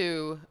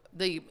to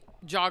the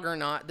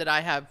juggernaut that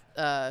I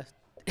have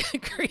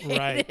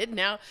created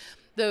now.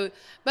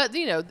 But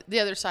the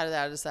other side of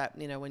that is that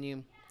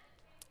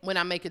when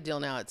I make a deal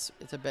now, it's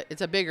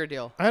a bigger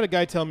deal. I had a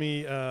guy tell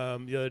me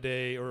the other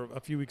day or a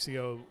few weeks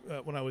ago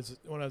when I was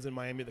in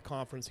Miami at the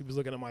conference, he was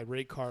looking at my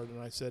rate card and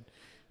I said,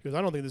 he goes,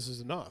 I don't think this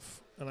is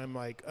enough. And I'm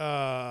like,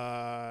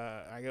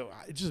 I go,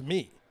 it's just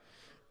me.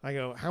 I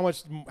go, how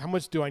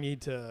much do I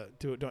need to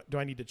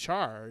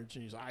charge?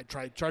 And he's like,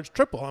 I charge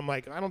triple. I'm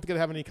like, I don't think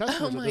I have any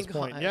customers at this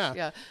point.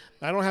 Yeah.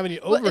 I don't have any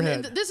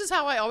overhead. This is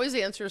how I always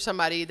answer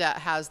somebody that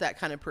has that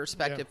kind of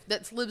perspective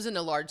that lives in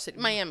a large city,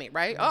 Miami,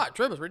 right? Oh,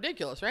 triple's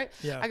ridiculous, right?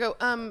 Yeah. I go,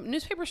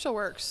 newspaper still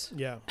works.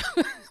 Yeah.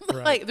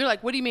 Like they're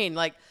like, what do you mean?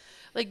 Like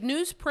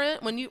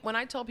newsprint, when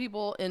I tell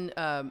people in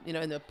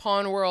in the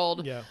pawn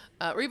world,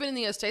 or even in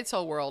the estate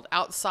sale world,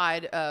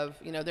 outside of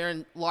they're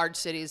in large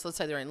cities. Let's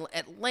say they're in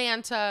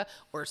Atlanta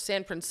or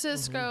San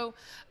Francisco,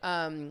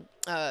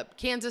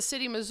 Kansas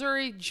City,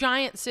 Missouri,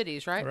 giant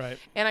cities, right? Right.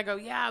 And I go,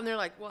 yeah, and they're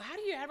like, well, how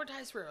do you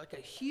advertise for like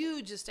a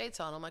huge estate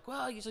sale? And I'm like,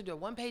 well, I usually do a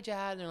 1-page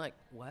ad. And they're like,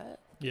 what?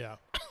 Yeah.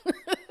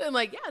 I'm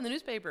like, yeah, in the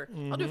newspaper.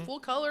 I'll do a full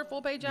color,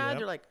 full page ad.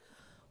 They're like,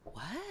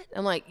 what?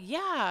 I'm like,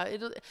 yeah.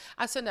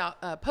 I send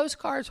out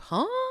postcards,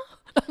 huh?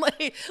 I'm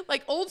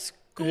like old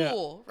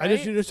school. Yeah.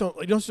 Right? You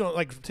just don't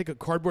like take a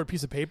cardboard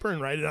piece of paper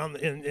and write it on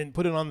and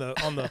put it on the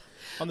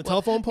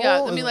telephone pole.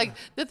 Yeah, I mean, like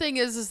the thing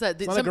is that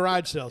it's not a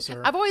garage sale,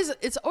 sir.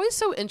 It's always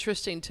so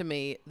interesting to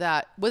me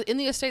that in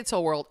the estate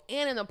sale world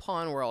and in the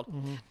pawn world,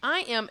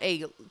 I am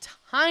a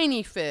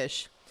tiny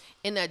fish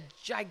in a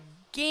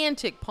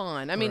gigantic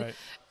pond. I mean,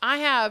 I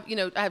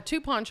have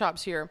 2 pawn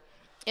shops here.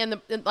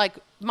 And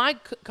my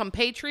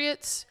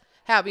compatriots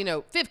have,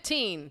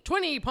 15,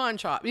 20 pawn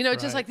shops,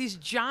 just like these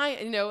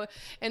giant,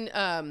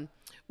 and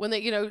when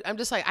they, I'm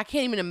just like, I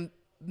can't even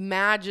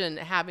imagine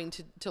having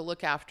to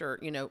look after,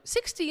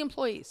 60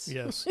 employees.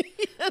 Yes.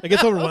 It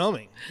gets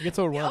overwhelming.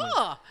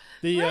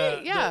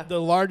 Yeah. The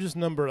largest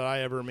number that I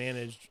ever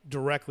managed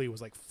directly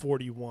was like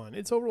 41.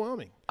 It's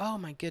overwhelming. Oh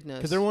my goodness.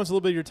 Because everyone wants a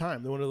little bit of your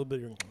time. They want a little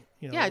bit of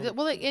your, Yeah.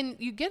 Well, and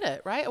you get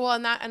it, right? Well,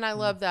 and I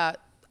love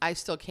that. I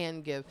still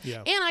can give. Yeah.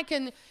 And I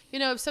can,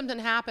 if something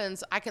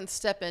happens, I can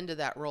step into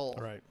that role.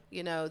 Right.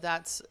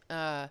 That's,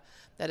 that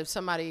if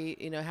somebody,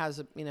 has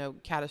a,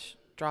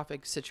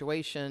 catastrophic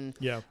situation,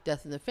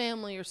 death in the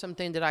family or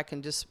something, that I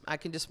can just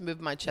move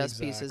my chess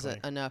pieces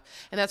enough.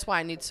 And that's why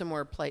I need some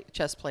more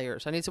chess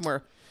players. I need some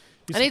more,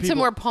 some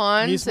more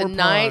pawns and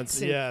knights.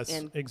 Yes,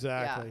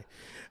 exactly.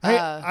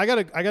 Yeah. I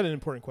got an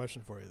important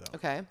question for you though.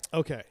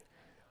 Okay.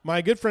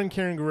 My good friend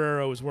Karen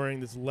Guerrero was wearing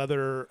this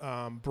leather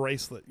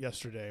bracelet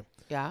yesterday.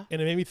 Yeah.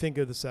 And it made me think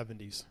of the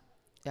 70s.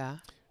 Yeah.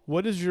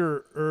 What is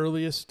your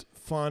earliest,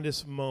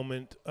 fondest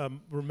moment,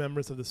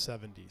 remembrance of the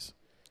 70s?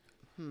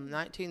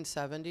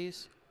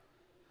 1970s.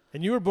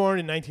 And you were born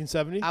in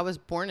 1970? I was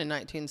born in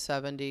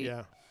 1970.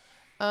 Yeah.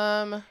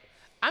 I'm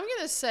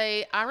going to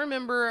say I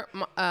remember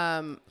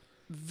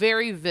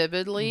very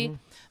vividly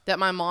that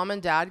my mom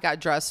and dad got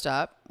dressed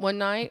up one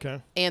night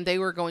and they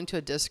were going to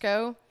a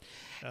disco.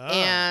 Oh.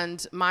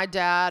 And my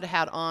dad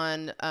had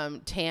on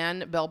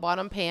tan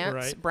bell-bottom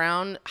pants,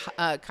 brown,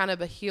 kind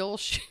of a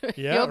heeled shoe.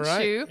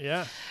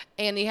 Yeah.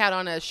 And he had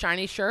on a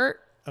shiny shirt.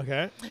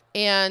 Okay.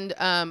 And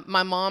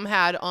my mom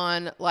had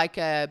on like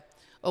a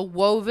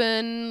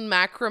woven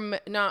macrame,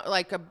 not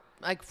like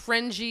like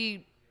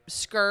fringy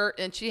skirt,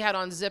 and she had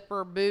on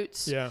zipper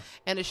boots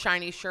and a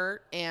shiny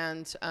shirt,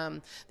 and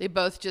they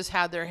both just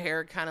had their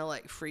hair kind of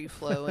like free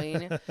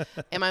flowing.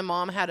 And my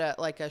mom had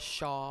a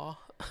shawl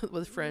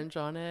with fringe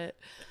on it,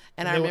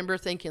 and I remember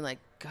thinking like,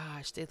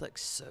 gosh, they look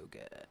so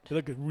good. They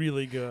look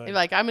really good.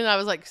 I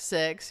was like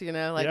 6, and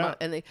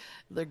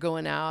they're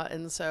going out,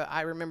 and so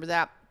I remember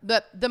that.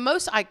 But the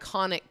most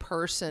iconic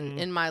person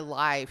in my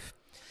life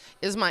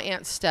is my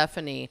Aunt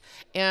Stephanie,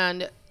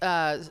 and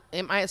my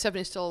Aunt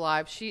Stephanie's still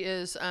alive. She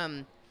is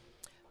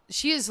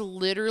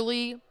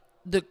literally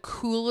the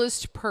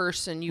coolest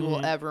person you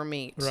will ever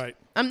meet. Right.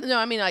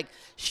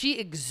 She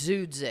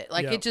exudes it.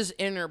 It just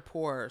in her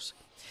pores.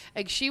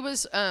 Like she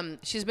was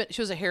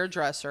a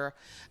hairdresser.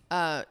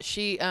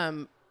 She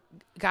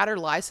got her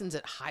license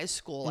at high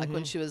school, like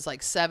when she was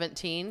like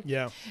 17.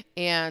 Yeah.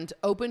 And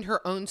opened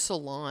her own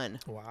salon.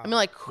 Wow. I mean,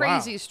 like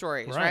crazy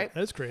stories, right?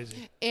 That's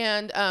crazy.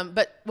 And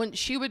but when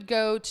she would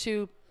go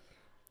to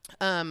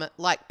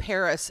like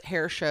Paris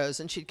hair shows,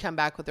 and she'd come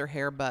back with her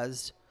hair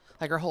buzzed,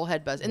 like her whole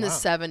head buzzed in the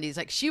 70s.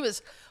 Like she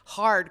was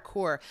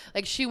hardcore.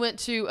 Like she went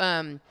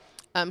to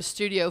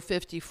Studio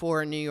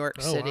 54 in New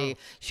York City. Wow.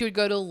 She would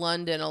go to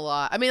London a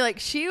lot. I mean, like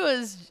she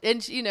was,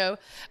 and you know,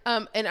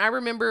 and I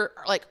remember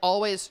like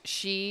always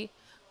she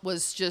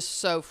was just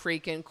so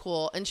freaking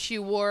cool. And she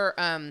wore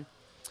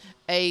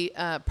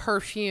a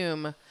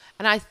perfume,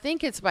 and I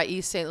think it's by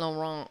Yves Saint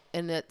Laurent,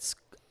 and it's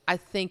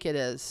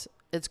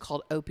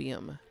called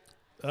Opium.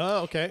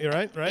 Oh, okay. You're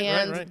right.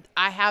 And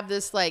I have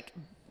this like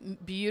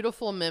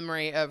beautiful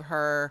memory of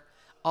her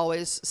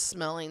always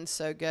smelling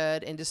so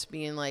good and just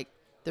being like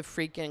the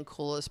freaking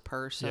coolest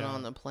person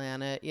on the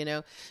planet. You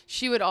know,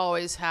 she would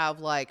always have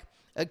like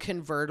a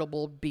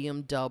convertible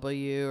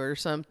BMW or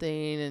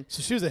something. And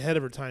so she was ahead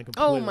of her time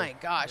completely. Oh my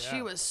gosh.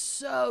 She was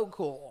so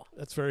cool.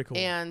 That's very cool.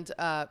 And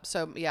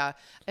so, yeah,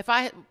 if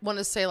I want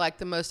to say like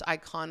the most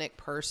iconic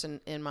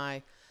person in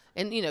my,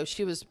 and you know,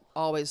 she was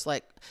always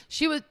like,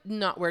 she would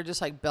not wear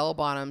just like bell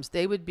bottoms.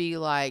 They would be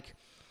like,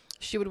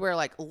 she would wear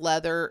like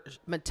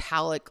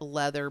metallic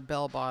leather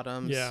bell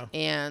bottoms. Yeah.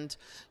 And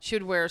she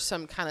would wear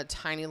some kind of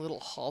tiny little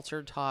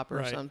halter top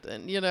or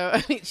something. You know,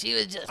 I mean, she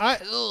was just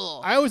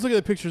cool. I always look at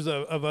the pictures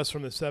of us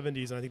from the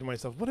 70s and I think to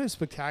myself, what a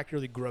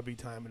spectacularly grubby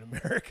time in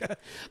America.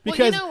 Because,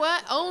 well, you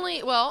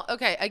know what?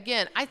 Okay,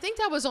 again, I think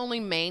that was only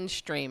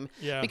mainstream.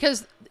 Yeah.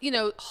 Because, you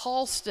know,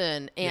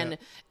 Halston and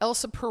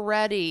Elsa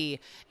Peretti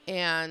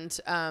and,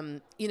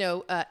 you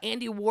know,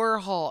 Andy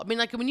Warhol. I mean,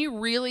 like when you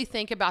really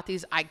think about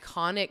these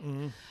iconic,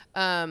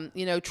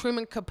 you know,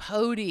 Truman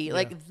Capote,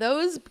 like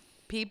those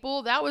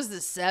people, that was the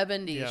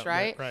 70s,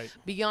 right? Right.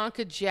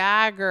 Bianca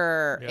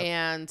Jagger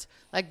and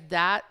like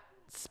that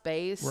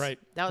space. Right.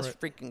 That was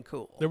freaking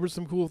cool. There were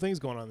some cool things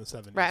going on in the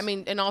 70s. Right. I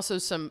mean, and also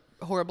some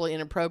horribly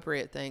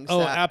inappropriate things.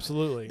 Oh,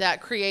 absolutely.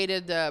 That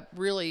created the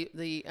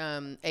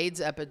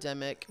AIDS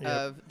epidemic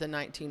of the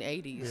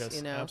 1980s, yes,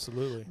 you know.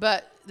 Absolutely.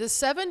 But the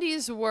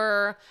 70s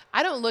were,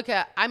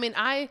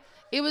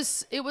 it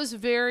was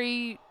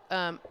very,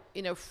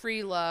 you know,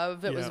 free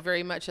love. It was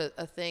very much a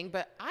thing.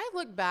 But I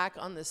look back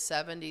on the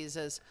 70s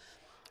as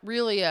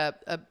really a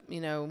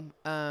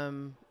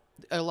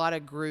lot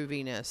of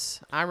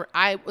grooviness.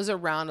 I was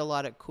around a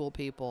lot of cool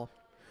people.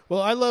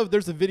 Well,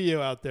 there's a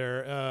video out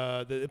there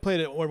that they played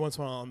it every once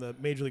in a while on the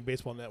Major League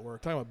Baseball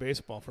Network. Talking about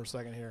baseball for a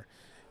second here.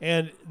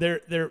 And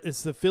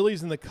it's the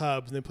Phillies and the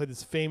Cubs, and they played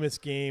this famous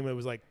game. It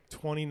was like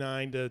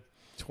 29-27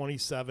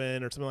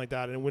 or something like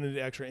that, and it went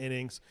into extra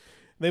innings.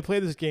 And they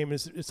played this game.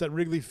 It's at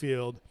Wrigley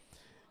Field.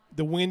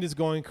 The wind is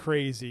going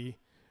crazy.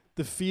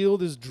 The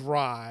field is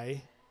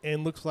dry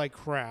and looks like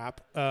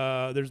crap.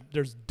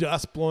 There's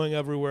dust blowing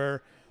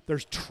everywhere.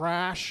 There's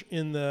trash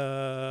in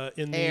the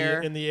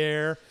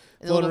air.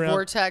 And the little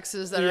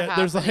vortexes that are happening.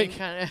 There's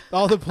like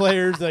all the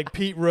players, like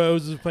Pete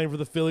Rose is playing for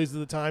the Phillies at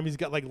the time. He's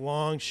got like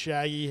long,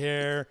 shaggy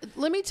hair.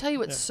 Let me tell you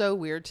what's so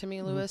weird to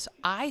me, Lewis.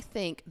 I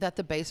think that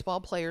the baseball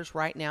players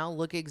right now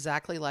look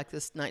exactly like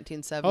this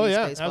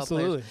 1970s baseball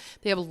players.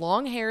 They have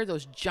long hair,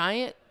 those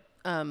giant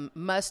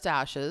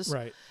mustaches.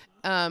 Right.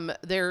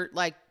 They're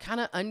like kind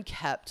of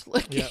unkept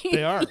looking.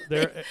 Yeah,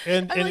 they are.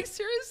 And like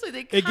seriously,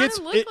 they kind of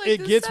look like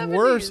it gets 70s.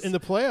 Worse in the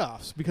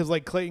playoffs because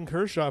like Clayton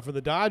Kershaw for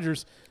the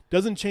Dodgers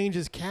doesn't change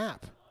his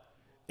cap,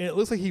 and it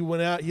looks like he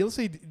went out. He looks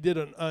like he did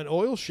an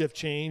oil shift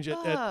change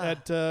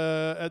at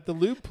the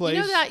loop place.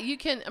 You know that you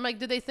can. I'm like,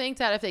 did they think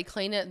that if they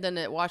clean it, then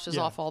it washes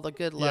off all the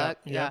good luck?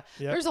 Yeah.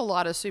 There's a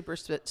lot of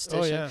superstition.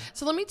 Oh, yeah.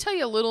 So let me tell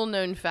you a little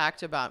known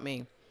fact about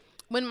me.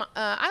 When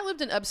I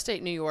lived in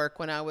upstate New York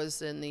when I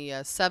was in the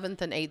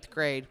 7th and 8th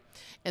grade,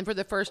 and for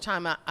the first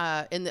time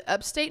in the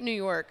upstate New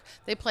York,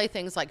 they play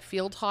things like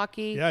field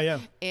hockey.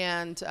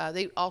 And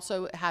they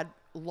also had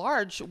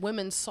large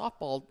women's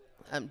softball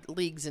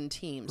leagues and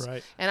teams.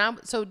 Right. And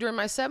so during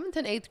my 7th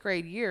and 8th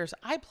grade years,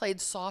 I played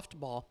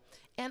softball,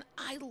 and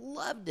I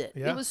loved it.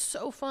 Yeah. It was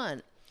so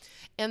fun.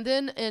 And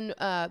then in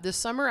the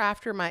summer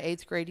after my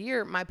 8th grade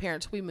year, my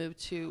parents, we moved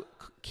to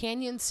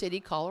Canyon City,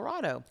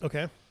 Colorado.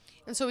 Okay.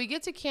 And so we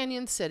get to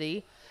Canyon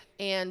City,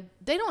 and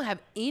they don't have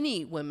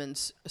any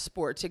women's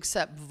sports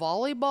except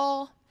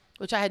volleyball,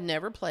 which I had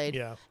never played,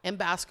 and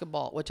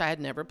basketball, which I had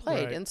never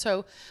played. Right. And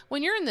so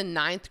when you're in the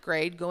 9th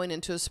grade going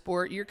into a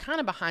sport, you're kind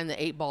of behind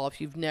the 8 ball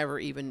if you've never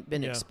even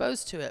been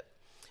exposed to it.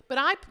 But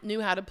I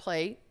knew how to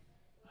play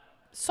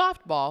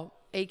softball,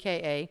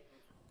 a.k.a.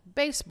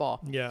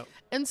 baseball. Yeah.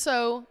 And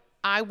so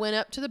I went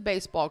up to the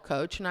baseball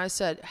coach, and I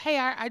said, hey,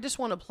 I just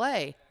want to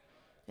play.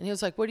 And he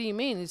was like, what do you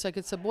mean? He's like,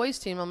 it's a boys'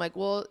 team. I'm like,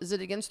 well, is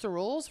it against the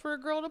rules for a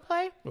girl to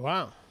play?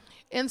 Wow.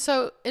 And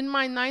so in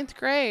my 9th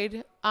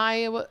grade,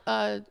 I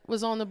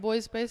was on the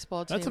boys'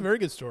 baseball team. That's a very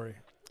good story.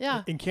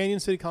 Yeah. In Canyon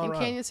City, Colorado.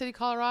 In Canyon City,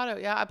 Colorado.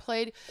 Yeah, I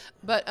played.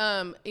 But,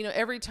 you know,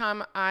 every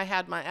time I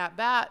had my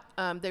at-bat,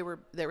 they were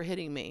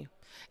hitting me.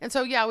 And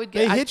so, yeah, we'd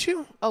get... They hit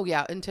you? Oh,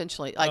 yeah,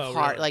 intentionally, like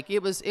hard. Really? Like,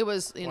 it was,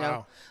 you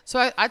know.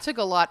 So I took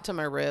a lot to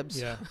my ribs.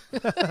 Yeah.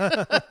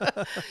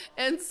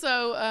 And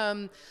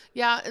so,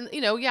 yeah, and,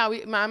 you know, yeah,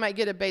 I might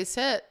get a base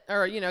hit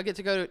or, you know, get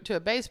to go to a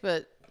base,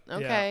 but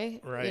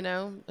okay, you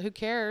know, who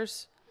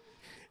cares?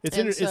 It's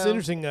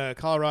interesting,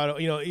 Colorado,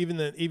 you know,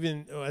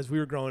 even as we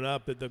were growing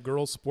up, that the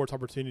girls' sports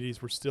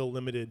opportunities were still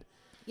limited.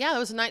 Yeah, that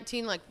was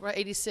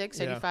 86,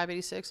 85,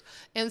 86.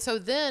 And so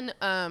then,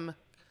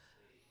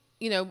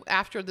 you know,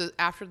 after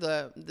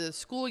the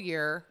school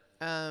year,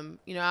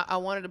 you know, I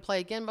wanted to play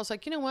again, but I was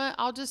like, you know what,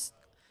 I'll just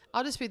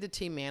be the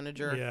team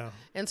manager. Yeah.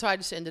 And so I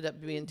just ended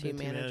up being team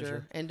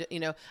manager. And, you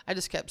know, I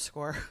just kept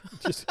score.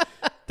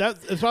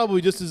 That's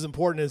probably just as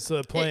important as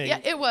playing. Yeah,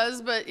 it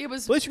was, but it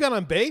was. At least you got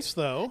on base,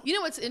 though. You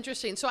know what's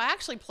interesting? So I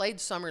actually played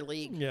summer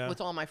league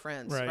with all my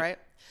friends, right?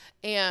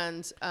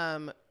 And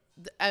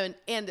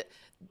and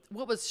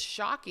what was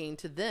shocking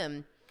to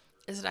them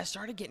is that I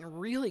started getting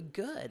really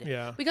good.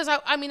 Yeah. Because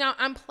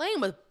I'm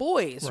playing with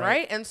boys,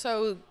 right? And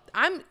so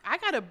I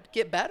got to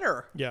get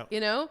better. Yeah. You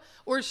know,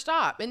 or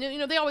stop. And you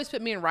know, they always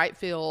put me in right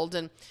field,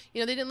 and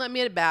you know, they didn't let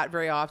me at bat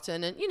very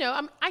often, and you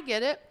know, I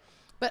get it,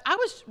 but I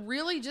was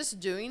really just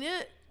doing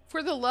it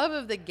for the love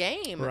of the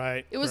game.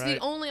 Right. It was the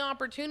only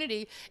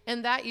opportunity,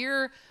 and that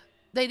year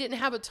they didn't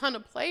have a ton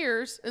of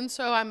players, and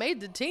so I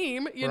made the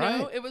team. You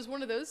know, it was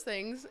one of those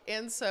things,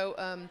 and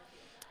so.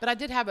 But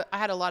I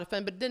had a lot of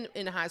fun. But then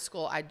in high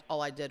school,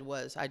 all I did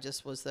was I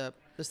just was the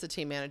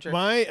team manager.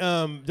 I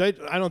don't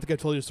think I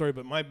told you the story,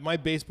 but my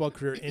baseball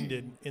career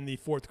ended in the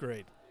 4th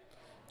grade.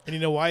 And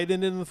you know why it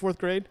ended in the 4th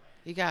grade?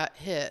 You got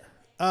hit.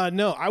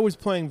 No, I was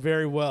playing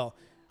very well,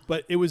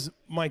 but it was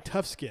my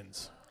Tough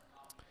Skins.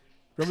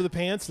 Remember the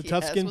pants, the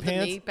Tough Skin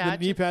pants, the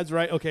knee pads,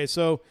 right? Okay,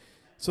 so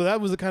that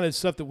was the kind of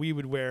stuff that we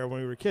would wear when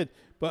we were a kid.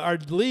 But our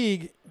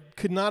league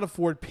could not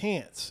afford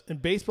pants,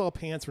 and baseball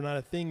pants were not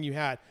a thing you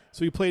had.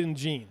 So we played in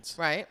jeans.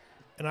 Right.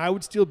 And I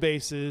would steal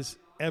bases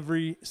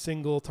every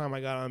single time I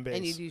got on base.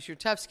 And you'd use your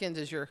Tough Skins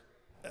as your...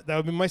 That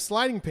would be my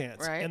sliding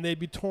pants. Right. And they'd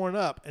be torn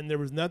up. And there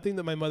was nothing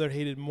that my mother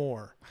hated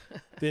more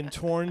than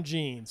torn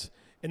jeans.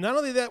 And not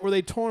only that were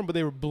they torn, but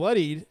they were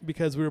bloodied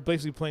because we were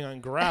basically playing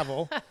on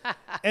gravel.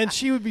 And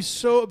she would be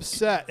so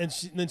upset. And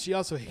then she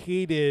also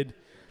hated...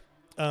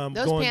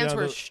 those pants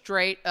were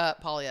straight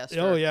up polyester.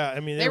 Oh yeah, I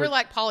mean they were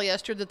like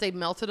polyester that they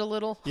melted a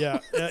little. Yeah,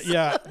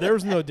 yeah. There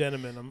was no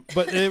denim in them,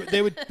 but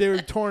they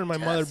were torn. My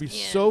mother would be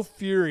so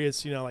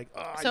furious, you know, like.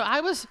 Oh, so I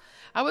was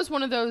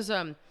one of those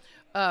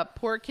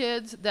poor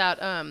kids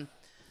that I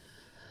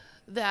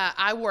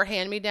wore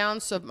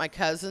hand-me-downs, so my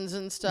cousins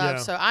and stuff. Yeah.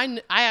 So I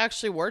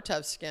actually wore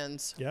Tough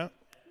Skins. Yeah.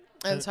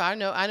 And so I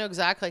know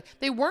exactly.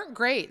 They weren't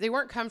great. They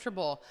weren't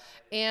comfortable,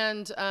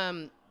 and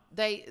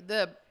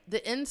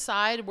the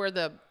inside where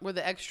the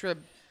extra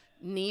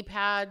knee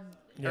pad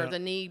or the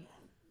knee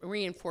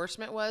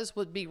reinforcement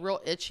would be real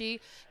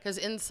itchy because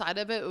inside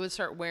of it would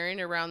start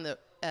wearing around the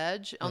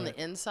edge on the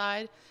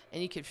inside,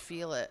 and you could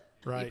feel it.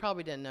 Right. You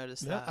probably didn't notice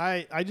that.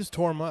 I just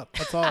tore them up.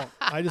 That's all.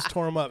 I just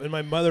tore them up, and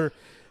my mother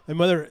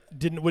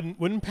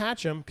wouldn't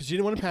patch them because she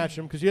didn't want to patch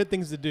them because she had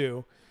things to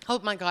do. Oh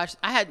my gosh,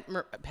 I had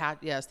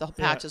the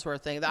patches were a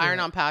thing. The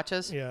iron-on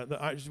patches. Yeah,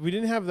 we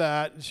didn't have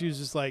that. She was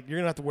just like, "You're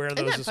gonna have to wear those."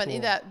 Isn't that funny?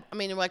 That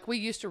like we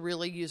used to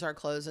really use our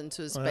clothes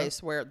into a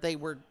space where they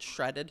were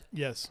shredded.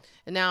 Yes.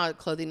 And now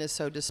clothing is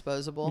so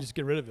disposable. You just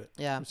get rid of it.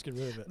 Yeah. Just get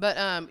rid of it. But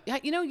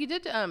you know, you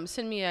did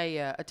send me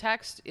a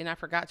text, and I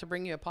forgot to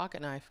bring you a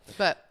pocket knife,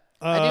 but.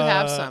 I do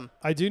have some.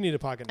 I do need a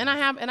pocket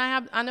knife.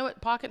 I know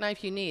what pocket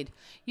knife you need.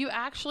 You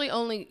actually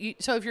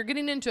so if you're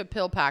getting into a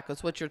pill pack,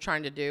 that's what you're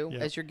trying to do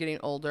as you're getting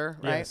older,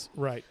 right? Yes,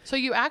 right. So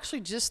you actually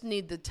just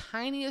need the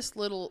tiniest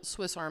little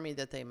Swiss Army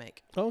that they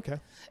make. Oh, okay.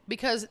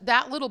 Because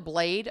that little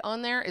blade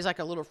on there is like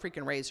a little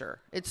freaking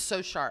razor. It's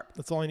so sharp.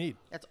 That's all I need.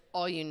 That's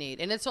all you need.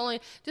 And it's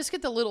just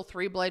get the little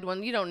 3-blade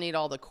one. You don't need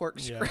all the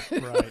corkscrew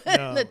right.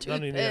 and the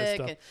toothpick.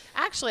 And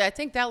actually, I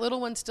think that little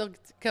one still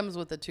comes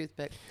with a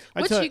toothpick,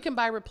 which you can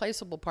buy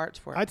replaceable parts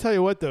for. I tell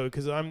you what, though,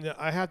 because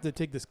I have to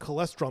take this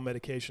cholesterol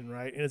medication,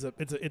 right? And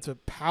it's a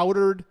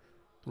powdered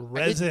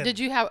resin. Did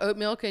you have oat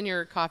milk in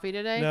your coffee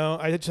today? No,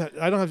 I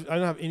don't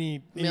have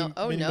any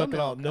milk at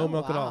all. No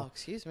milk at all.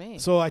 Excuse me.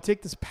 So I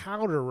take this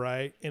powder,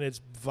 right, and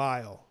it's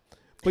vile,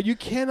 but you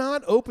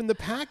cannot open the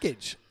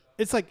package.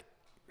 It's like.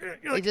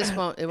 It just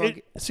won't.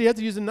 So you have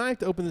to use a knife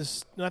to open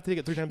this. You have to take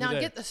it 3 times a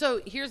day. So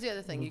here's the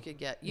other thing you could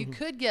get. You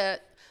could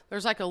get.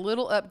 There's like a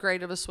little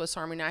upgrade of a Swiss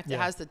Army knife that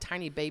has the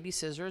tiny baby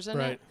scissors in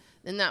it.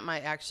 Then that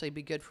might actually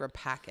be good for a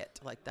packet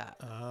like that.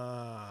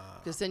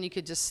 Because then you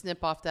could just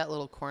snip off that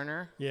little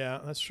corner. Yeah,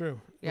 that's true.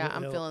 Yeah,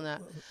 I'm feeling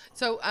that.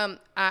 So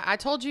I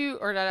told you,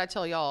 or did I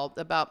tell y'all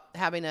about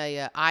having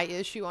a eye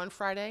issue on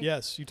Friday?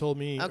 Yes, you told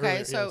me.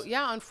 Okay, earlier, so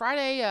on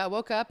Friday I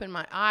woke up and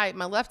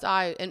my left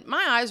eye, and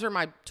my eyes are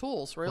my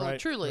tools, really,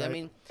 truly. Right. I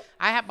mean,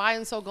 I buy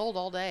and sell gold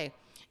all day.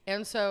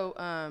 And so,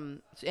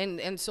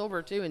 and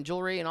silver too, and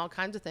jewelry and all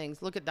kinds of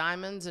things. Look at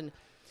diamonds and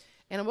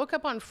I woke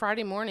up on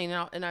Friday morning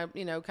and I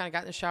kind of got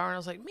in the shower and I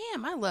was like,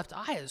 man, my left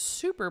eye is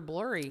super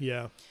blurry.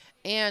 Yeah.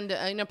 And,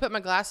 put my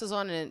glasses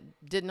on and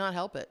it did not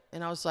help it.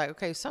 And I was like,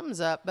 okay,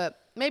 something's up, but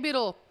maybe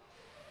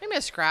I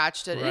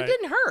scratched it. And it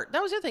didn't hurt.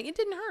 That was the other thing. It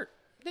didn't hurt.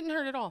 It didn't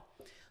hurt at all.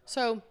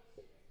 So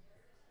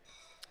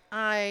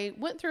I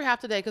went through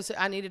half the day because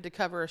I needed to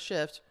cover a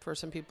shift for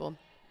some people.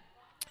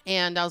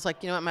 And I was like,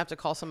 I'm going to have to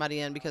call somebody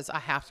in because I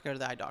have to go to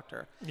the eye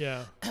doctor.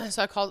 Yeah.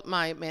 So I called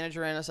my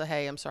manager in. I said,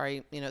 hey, I'm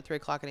sorry, at 3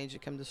 o'clock I need you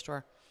to come to the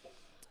store.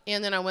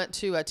 And then I went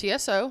to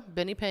TSO,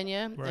 Benny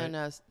Pena,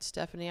 and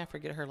Stephanie, I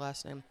forget her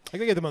last name. I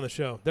gotta get them on the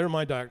show. They're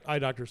my eye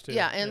doctors too.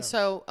 Yeah, and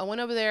so I went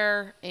over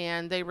there,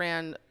 and they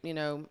ran,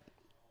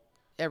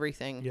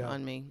 everything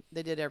on me.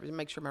 They did everything,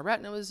 make sure my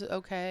retina was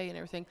okay and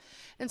everything.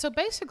 And so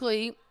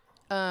basically,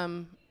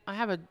 I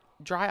have a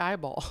dry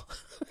eyeball.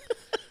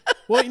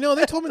 Well,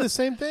 they told me the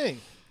same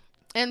thing.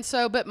 And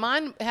so, but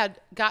mine had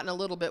gotten a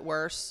little bit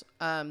worse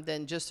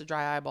than just a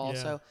dry eyeball.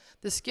 Yeah. So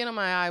the skin on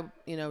my eye,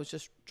 was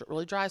just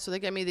really dry. So they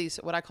gave me these,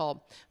 what I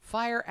call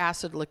fire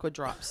acid liquid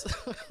drops.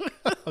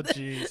 Oh,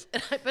 jeez.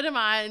 And I put in my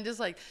eye and just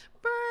like,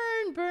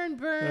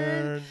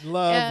 burn.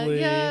 Lovely.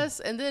 Yes.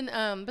 And then,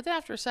 but then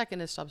after a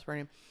second, it stops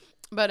burning.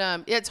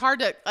 But it's hard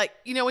to, like,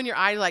 when your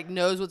eye, like,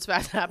 knows what's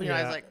about to happen, your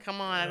eye's like, come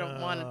on, I don't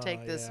want to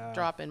take this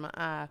drop in my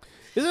eye.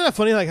 Isn't that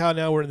funny, like, how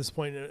now we're at this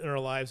point in our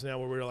lives now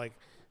where we're like,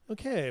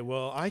 okay,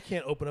 well, I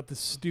can't open up this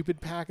stupid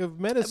pack of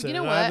medicine. You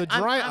know what? I have a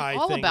dry eye I'm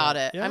all thing. about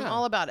it. Yeah. I'm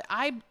all about it.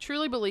 I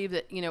truly believe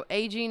that,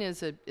 aging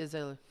is a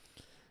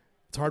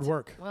it's hard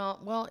work.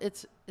 Well,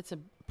 it's a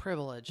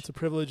privilege. It's a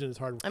privilege and it's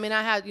hard work. I mean,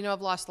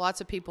 I've lost lots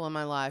of people in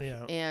my life,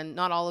 and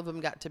not all of them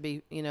got to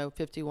be,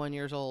 51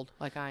 years old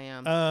like I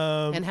am,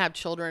 and have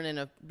children and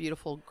a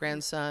beautiful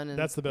grandson. And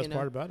that's the best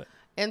part about it.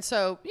 And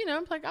so,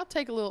 I'm like, I'll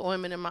take a little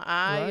ointment in my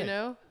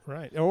eye,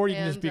 Right. Or you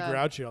can just be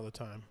grouchy all the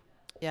time.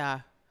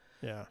 Yeah.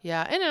 Yeah.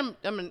 Yeah. And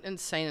I'm an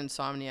insane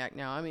insomniac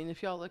now. I mean,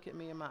 if y'all look at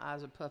me and my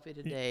eyes are puffy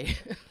today.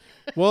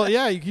 Well,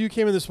 yeah, you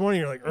came in this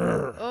morning, you're like,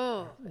 urgh.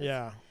 Oh.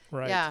 Yeah.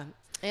 Right. Yeah.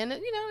 And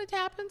it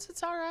happens.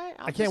 It's all right.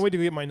 I can't wait to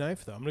get my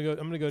knife though. I'm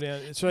gonna go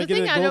down. Should I get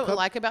a thing I gold don't cup?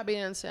 like about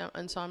being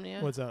insomnia.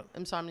 What's that?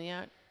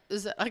 Insomniac.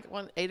 Is that like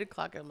 8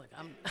 o'clock? I'm like,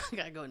 I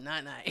gotta go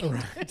night.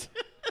 Right.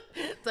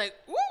 It's like,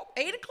 woo,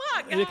 8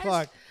 o'clock, guys. 8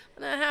 o'clock.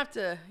 And I have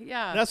to,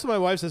 That's what my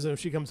wife says when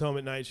she comes home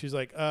at night. She's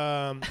like,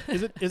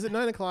 is it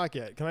 9 o'clock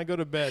yet? Can I go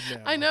to bed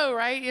now? I know,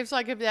 right? It's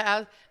like you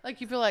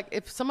feel like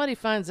if somebody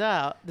finds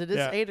out that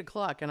it's 8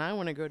 o'clock and I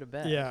want to go to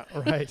bed. Yeah,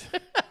 right.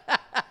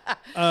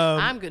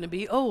 I'm gonna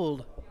be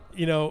old.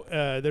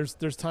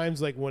 There's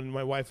times like when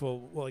my wife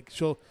will we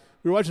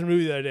were watching a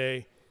movie the other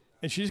day,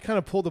 and she just kind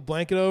of pulled the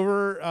blanket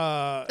over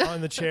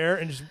on the chair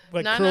and just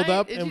like curled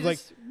up and was like,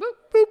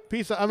 boop,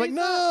 peace out. I'm like,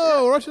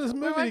 no, we're watching this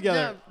movie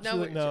together.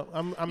 No,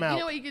 I'm out. You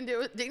know what you can do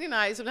with Danny and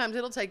I? Sometimes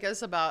it'll take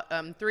us about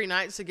 3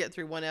 nights to get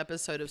through one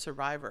episode of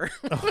Survivor.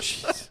 Oh,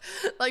 jeez.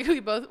 Like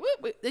we both,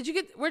 where'd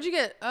you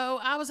get? Oh,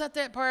 I was at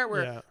that part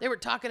where they were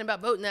talking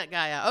about voting that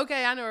guy out.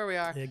 Okay, I know where we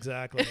are.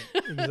 Exactly.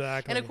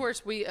 And of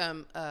course we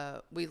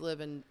live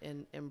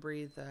and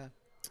breathe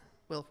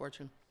Wheel of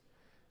Fortune.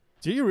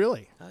 Do you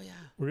really? Oh yeah.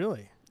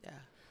 Really? Yeah.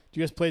 Do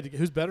you guys play together?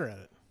 Who's better at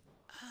it?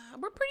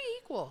 We're pretty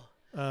equal.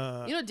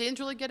 Dan's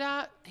really good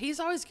at.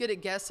 He's always good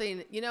at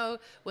guessing.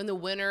 When the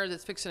winner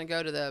that's fixing to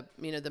go to the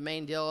the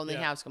main deal, and they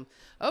have some.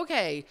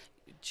 Okay,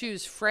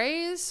 choose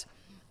phrase,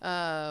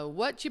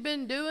 what you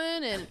been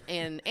doing,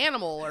 and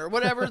animal or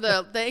whatever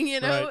the thing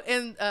Right.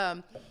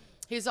 And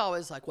he's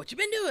always like, what you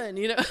been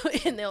doing,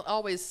 and they'll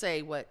always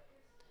say what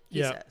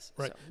he says.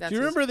 Right. So do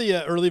you remember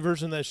the early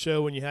version of that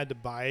show when you had to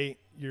buy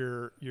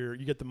you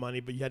get the money,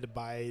 but you had to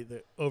buy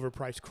the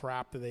overpriced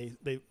crap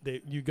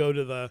that you go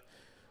to the.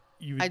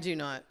 I do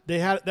not. They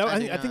had that.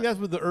 I think that's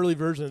was the early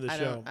version of the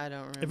show. I don't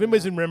remember. If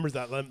anybody remembers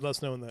that, let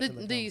us know in the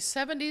the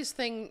 70s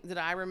thing that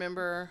I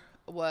remember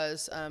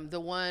was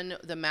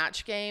the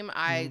match game.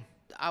 I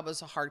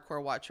was a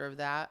hardcore watcher of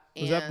that.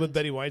 Was that with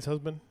Betty White's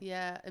husband?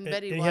 Yeah, and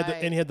Betty White.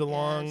 He had the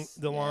long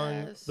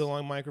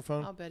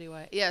microphone. Oh, Betty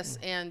White. Yes,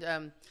 and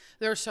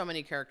there were so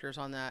many characters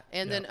on that.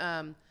 And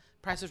then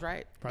Price is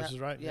Right. Price is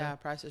Right. Yeah,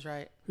 Price is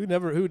Right. Who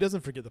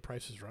doesn't forget the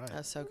Price is Right?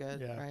 That's so good.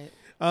 Yeah. Right.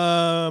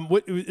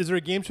 What is there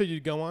a game show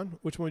you'd go on?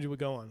 Which one would you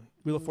go on?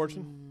 Wheel of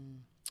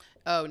Fortune?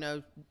 Oh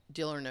no,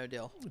 Deal or No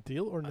Deal.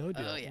 Deal or No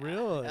Deal? Oh yeah.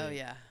 Really? Oh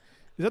yeah.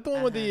 Is that the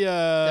one with the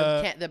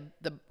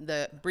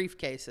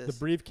briefcases? The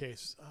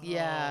briefcase. Oh,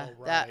 yeah,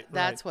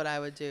 that's what I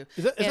would do.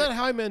 Is that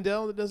Howie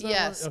Mandel that does that?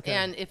 Yes, okay.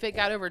 And if it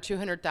got over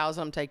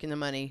 200,000, I'm taking the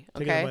money.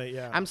 Okay, taking the money,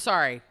 yeah. I'm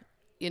sorry.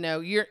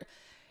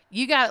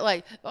 You got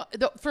like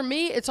for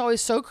me, it's always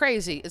so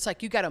crazy. It's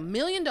like you got $1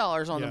 million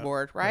on the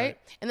board, right?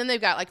 And then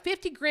they've got like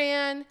 50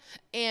 grand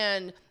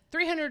and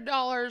 $300,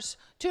 $200,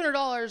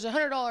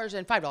 $100,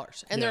 and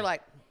 $5, and they're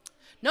like,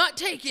 not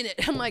taking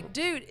it. I'm like,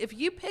 dude, if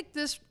you pick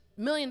this $1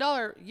 million,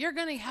 you're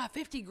gonna have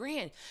 50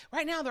 grand.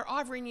 Right now, they're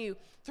offering you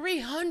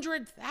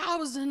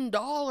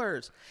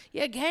 $300,000.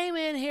 You came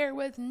in here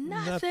with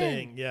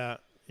nothing. Yeah.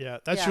 Yeah,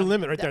 that's your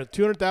limit right there.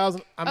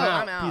 200,000. I'm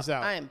out. Peace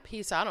out. I am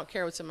peace out. I don't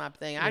care what's in my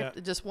thing. I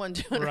just won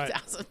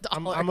 $200,000.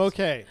 I'm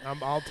okay.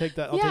 I'll take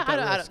that. I'll take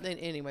that risk.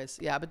 Anyways,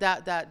 yeah, but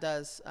that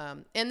does.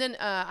 And then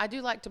I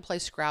do like to play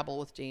Scrabble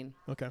with Gene.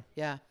 Okay.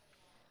 Yeah.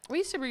 We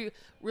used to be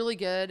really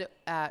good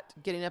at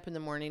getting up in the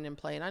morning and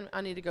playing.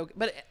 I need to go,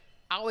 but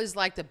I always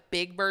like the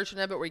big version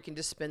of it where you can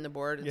just spin the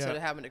board instead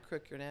of having to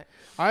crook your neck.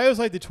 I always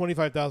like the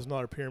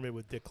 $25,000 pyramid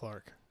with Dick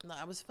Clark.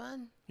 That was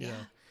fun. Yeah.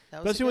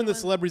 That was especially when the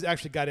celebrities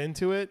actually got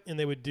into it and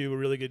they would do a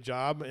really good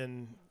job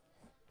and,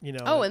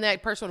 and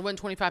that person would win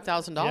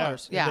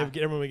 $25,000. Yeah.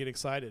 Everyone would get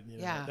excited.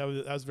 Yeah. That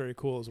was very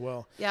cool as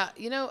well. Yeah.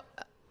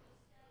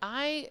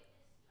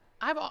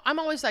 I'm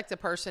always like the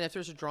person, if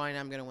there's a drawing,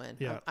 I'm going to win.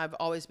 Yeah. I've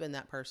always been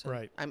that person.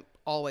 Right. I'm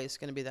always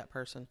going to be that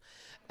person.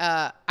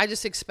 I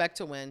just expect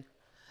to win.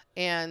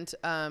 And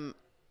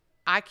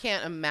I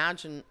can't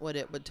imagine what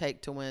it would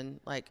take to win,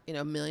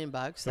 $1 million.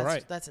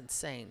 That's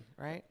insane,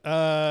 right?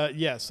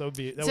 Yes.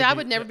 See, I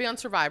would never be on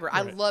Survivor.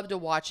 Right. I love to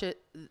watch it.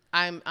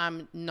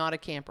 I'm not a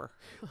camper.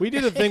 We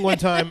did a thing one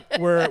time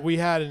where we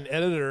had an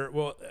editor.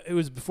 Well, it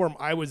was before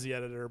I was the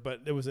editor,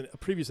 but it was a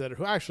previous editor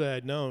who actually I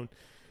had known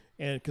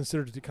and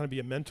considered to kind of be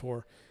a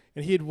mentor.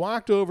 And he had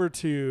walked over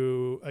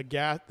to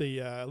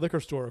the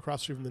liquor store across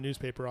the street from the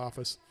newspaper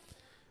office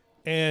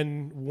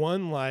and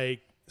won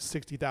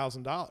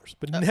 $60,000,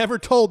 but never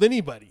told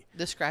anybody.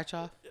 The scratch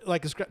off?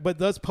 But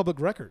that's public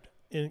record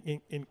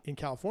in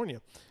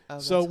California. Oh,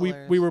 so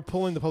we were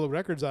pulling the public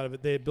records out of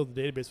it. They had built a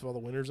database of all the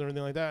winners and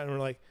everything like that. And we're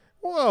like,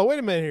 whoa, wait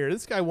a minute here.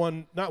 This guy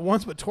won not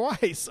once but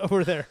twice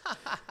over there.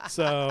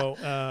 So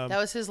that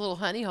was his little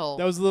honey hole.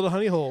 That was a little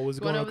honey hole. Was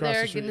going over across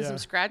there the street. getting some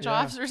scratch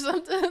offs or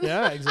something.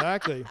 Yeah,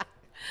 exactly.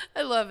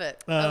 I love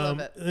it. I love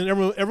it. And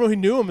everyone who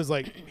knew him is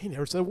like, he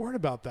never said a word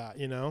about that,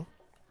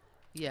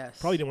 Yes.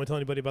 Probably didn't want to tell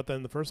anybody about that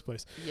in the first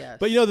place. Yes.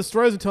 But the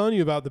story I was telling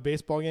you about the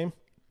baseball game,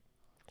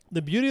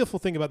 the beautiful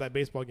thing about that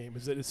baseball game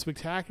is that it's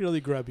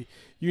spectacularly grubby.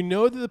 You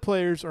know that the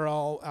players are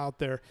all out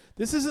there.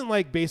 This isn't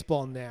like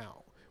baseball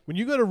now. When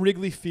you go to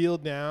Wrigley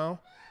Field now,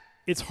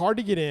 it's hard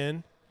to get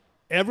in.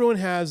 Everyone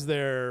has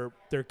their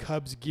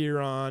Cubs gear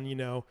on,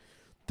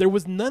 There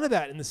was none of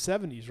that in the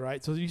 70s,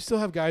 right? So you still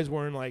have guys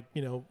wearing like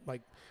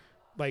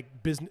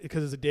business,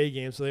 because it's a day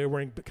game, so they were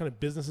wearing kind of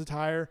business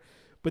attire.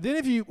 But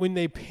then when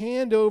they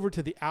panned over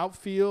to the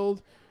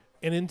outfield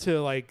and into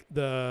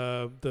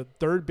the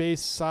third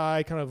base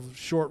side, kind of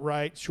short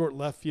right, short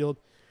left field,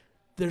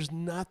 there's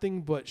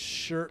nothing but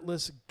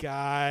shirtless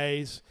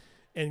guys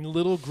and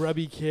little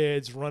grubby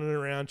kids running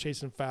around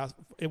chasing fast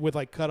with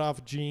cut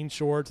off jean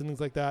shorts and things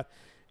like that.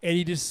 And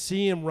you just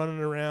see them running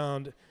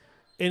around,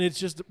 and it's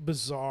just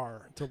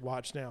bizarre to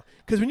watch now.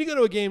 Because when you go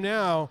to a game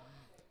now,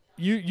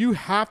 you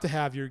have to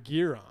have your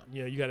gear on.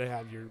 You got to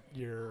have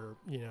your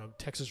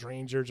Texas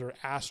Rangers or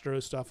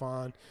Astros stuff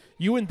on.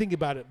 You wouldn't think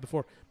about it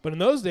before, but in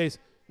those days,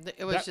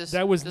 it was just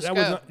not,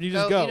 you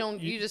just go.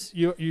 You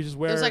just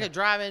wear. It was like a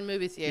drive-in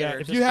movie theater.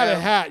 Yeah, if you had a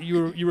hat,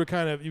 you were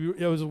kind of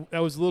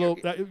that was a little.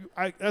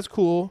 That's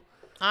cool.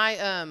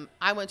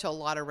 I went to a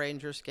lot of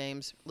Rangers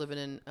games living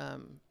in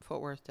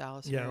Fort Worth,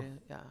 Dallas area.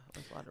 Yeah, it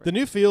was a lot of the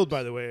new field,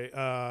 by the way,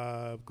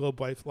 Globe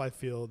Life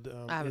Field.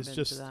 I haven't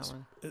been to that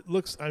one. It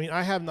looks. I mean,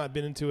 I have not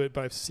been into it,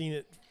 but I've seen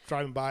it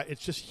driving by.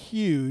 It's just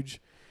huge,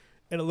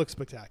 and it looks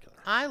spectacular.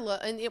 I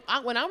love, and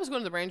when I was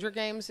going to the Ranger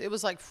games, it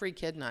was like free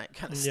kid night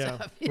kind of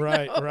stuff.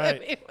 Right. I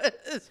mean,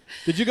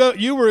 did you go?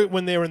 You were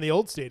when they were in the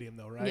old stadium,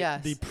 though, right?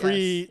 Yes. The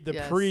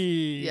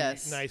pre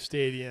nice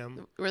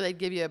stadium where they'd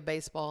give you a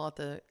baseball at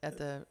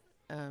the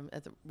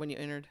when you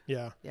entered.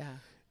 Yeah. Yeah.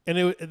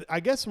 And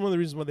I guess one of the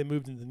reasons why they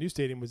moved into the new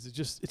stadium was it's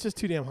just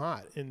too damn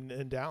hot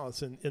in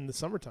Dallas in the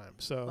summertime.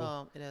 So.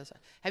 Well, it is.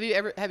 Have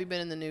you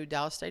been in the new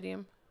Dallas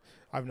stadium?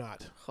 I've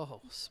not. Oh,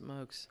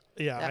 smokes.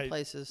 Yeah. That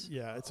place is.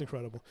 Yeah, it's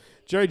incredible.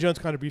 Jerry Jones'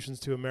 contributions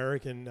to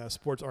American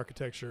sports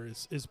architecture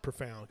is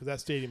profound, because that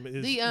stadium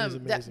is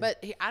amazing.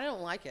 But I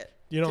don't like it.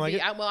 You don't like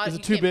it? Is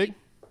it too big?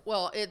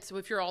 Well, it's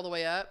if you're all the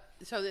way up,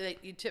 so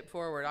that you tip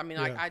forward. I mean,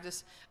 I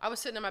was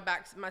sitting in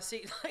my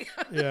seat,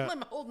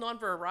 I'm holding on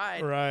for a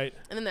ride. Right.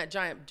 And then that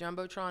giant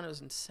jumbotron, it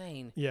was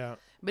insane. Yeah.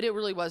 But it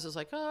really was. It was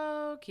like,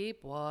 oh,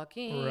 keep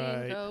walking,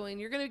 right. going.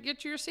 You're gonna get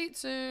to your seat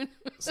soon.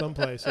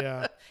 Someplace,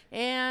 yeah.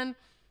 And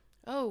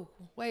oh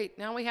wait,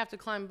 now we have to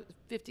climb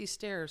 50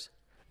 stairs.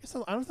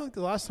 I don't think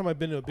the last time I've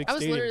been to a big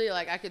stadium. I was literally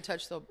like, I could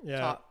touch the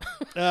top.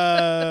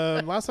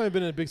 Last time I've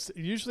been in a big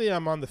usually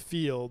I'm on the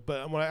field,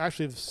 but when I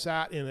actually have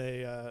sat in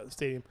a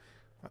stadium,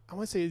 I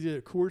want to say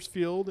either Coors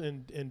Field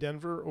in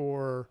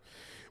Denver,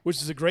 which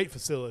is a great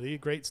facility,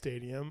 great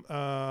stadium,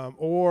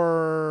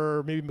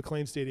 or maybe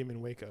McLean Stadium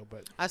in Waco.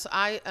 But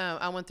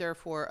I went there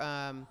for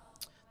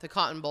the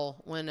Cotton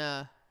Bowl when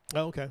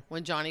okay.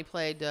 When Johnny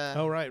played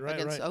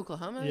against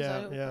Oklahoma.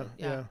 Yeah.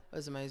 It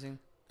was amazing.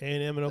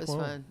 A&M in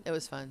Oklahoma. It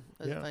was fun.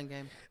 It was a fun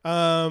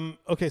game.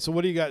 Okay, so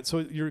what do you got?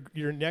 So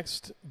your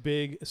next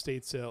big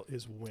estate sale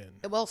is when?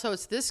 Well, so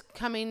it's this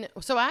coming.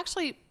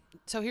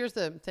 So here's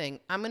the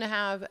thing. I'm going to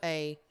have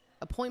a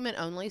appointment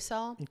only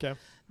cell. Okay.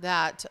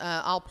 That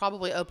I'll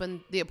probably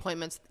open the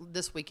appointments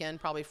this weekend,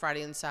 probably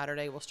Friday and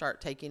Saturday. We'll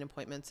start taking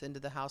appointments into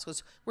the house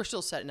because we're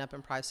still setting up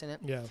and pricing it.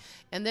 Yeah.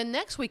 And then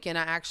next weekend,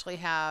 I actually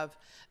have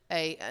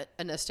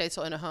an estate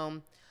sale in a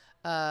home,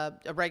 a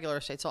regular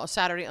estate sale, a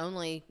Saturday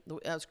only,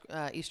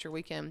 Easter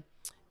weekend,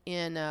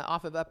 in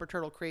off of Upper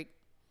Turtle Creek,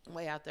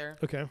 way out there.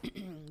 Okay.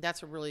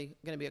 That's really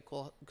going to be a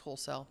cool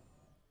sale.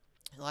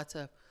 Lots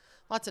of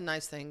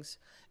nice things.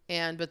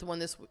 But the one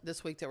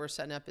this week that we're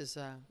setting up is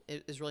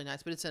really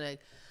nice. But it's in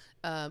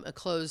a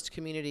closed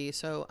community,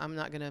 so I'm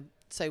not going to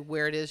say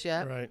where it is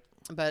yet. Right.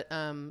 But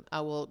I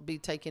will be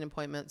taking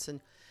appointments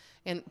and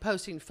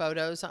posting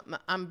photos.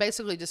 I'm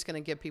basically just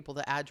going to give people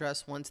the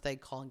address once they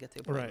call and get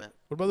the appointment. Right.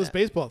 What about this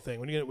baseball thing?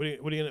 When are you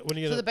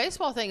gonna? So the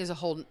baseball thing is a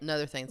whole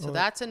another thing. So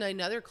that's in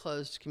another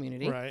closed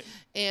community. Right.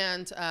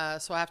 And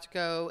so I have to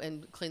go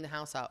and clean the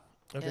house out.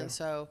 Okay. And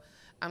so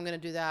I'm going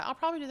to do that. I'll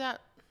probably do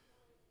that.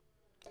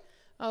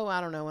 Oh,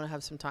 I don't know, when I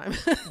have some time.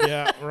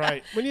 Yeah,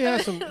 right. When you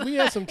have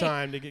some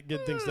time to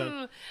get things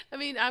done. I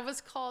mean,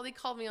 he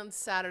called me on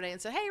Saturday and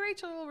said, "Hey,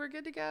 Rachel, we're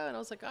good to go." And I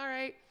was like, "All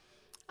right.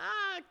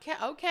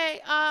 Okay.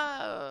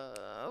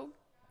 I'll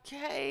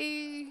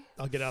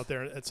get out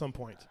there at some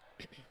point.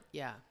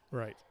 Yeah.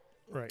 Right.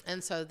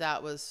 And so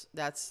that's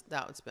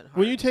been hard.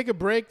 When you take a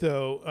break,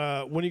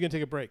 though, when are you gonna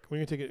take a break?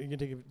 When are you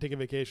gonna take a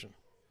vacation?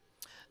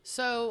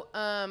 So,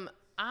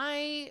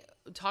 I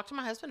talked to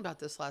my husband about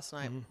this last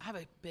night. I have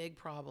a big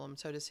problem.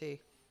 So does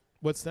he.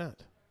 What's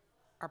that?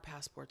 Our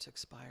passports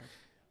expired.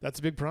 That's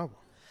a big problem.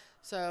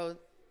 So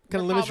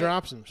kind of limits your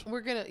options.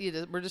 We're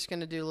just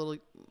gonna do a little.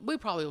 We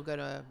probably will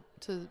go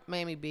to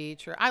Miami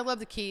Beach, or I love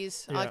the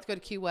Keys. I like to go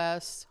to Key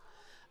West.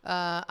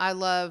 I'll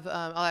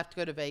have to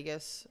go to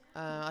Vegas.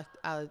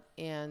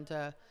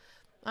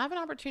 I have an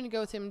opportunity to go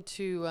with him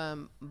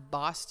to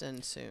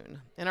Boston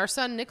soon. And our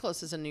son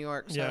Nicholas is in New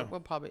York, so we'll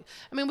probably.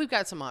 I mean, we've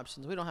got some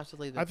options. We don't have to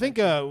leave. I think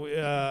I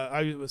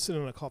was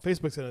sitting on a call.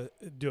 Facebook's going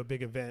to do a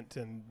big event,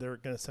 and they're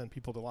going to send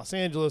people to Los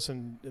Angeles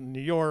and New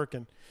York,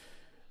 and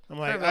I'm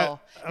like,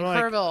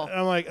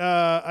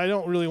 I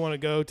don't really want to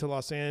go to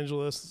Los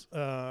Angeles.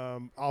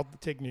 I'll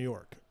take New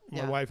York.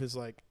 My wife is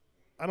like,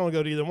 I don't want to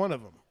go to either one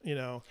of them. You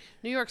know,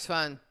 New York's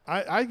fun.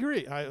 I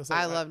agree.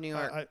 I love New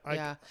York.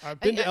 I've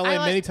been to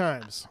LA many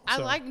times. I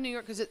like New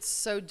York because it's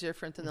so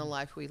different than the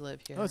life we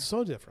live here. Oh, it's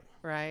so different.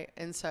 Right.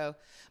 And so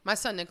my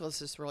son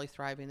Nicholas is really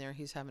thriving there.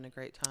 He's having a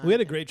great time. We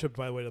had a great trip,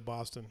 by the way, to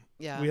Boston.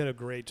 Yeah. We had a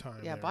great time.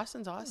 Yeah, there.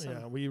 Boston's awesome.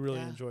 Yeah, we really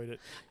enjoyed it.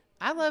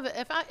 I love it.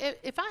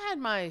 If I had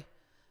my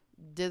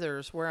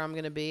dithers where I'm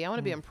going to be, I want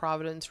to be in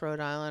Providence, Rhode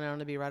Island. I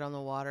want to be right on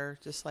the water,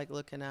 just like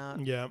looking out.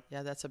 Yeah.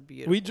 Yeah, that's a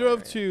beautiful We drove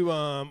area.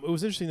 to, it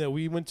was interesting that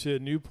we went to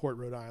Newport,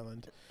 Rhode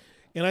Island.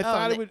 And I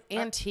thought it would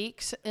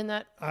antiques in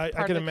that I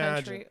part can of the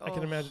imagine. country. I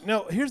can imagine.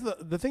 No, here's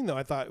the thing though.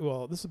 I thought,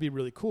 well, this would be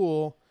really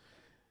cool,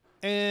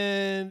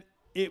 and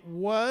it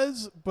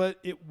was, but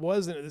it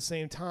wasn't at the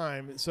same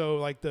time. So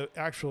like the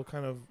actual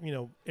kind of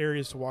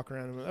areas to walk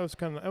around, that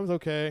was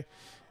okay.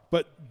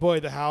 But boy,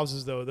 the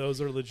houses though,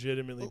 those are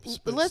legitimately.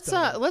 Let's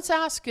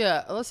ask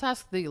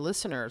the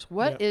listeners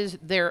what is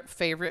their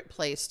favorite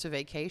place to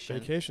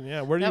vacation.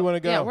 Yeah. Where do you want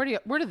to go? Yeah. Where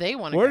do they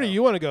want to go? Where do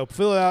you want to go?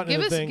 Fill it out.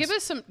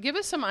 Give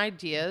us some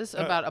ideas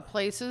about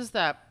places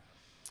that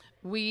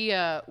we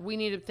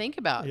need to think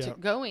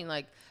about going.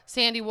 Like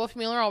Sandy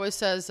Wolfmueller always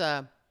says.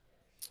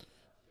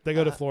 They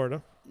go to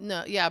Florida.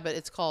 No, yeah, but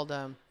it's called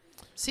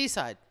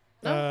Seaside.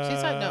 No,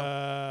 Seaside,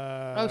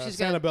 no. Oh, she's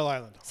Sanibel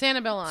Island.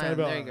 Sanibel Island.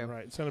 There you go.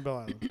 Right,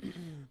 Sanibel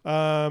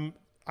Island.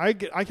 I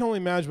can only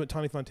imagine what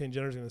Tawny Fontaine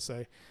Jenner is going to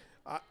say.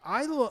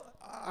 I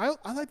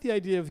like the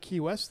idea of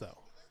Key West though,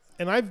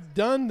 and I've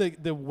done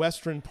the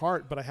western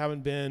part, but I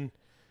haven't been.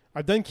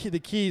 I've done the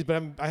Keys,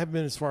 but I haven't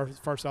been as far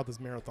south as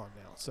Marathon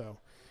now. So,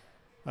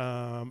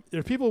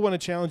 if people want to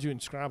challenge you in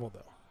Scrabble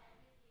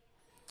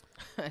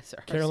though,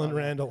 Carolyn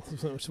Randall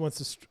wants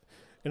to.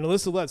 And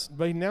Alyssa Letts,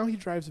 but now he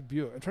drives a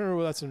Buick. I'm trying to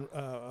remember what that's in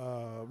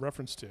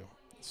reference to.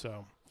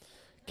 So,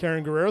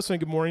 Karen Guerrero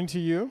saying good morning to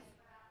you.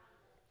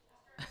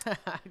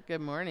 Good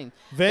morning.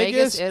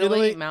 Vegas,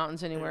 Italy,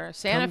 mountains anywhere.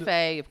 Santa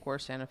Fe, of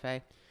course, Santa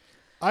Fe.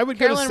 I would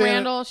Carolyn go to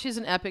Randall, she's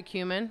an epic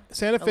human.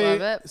 Santa Fe. I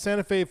love it.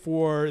 Santa Fe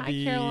for Hi,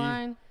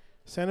 Caroline.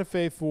 Santa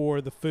Fe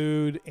for the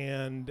food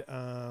and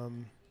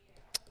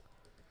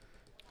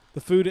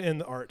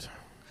the art.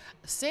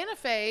 Santa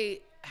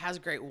Fe has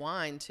great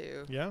wine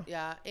too.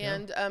 Yeah.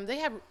 And they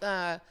have.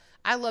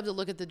 I love to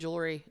look at the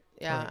jewelry.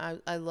 Yeah,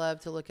 right. I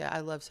love to look at. I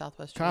love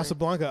Southwest jewelry.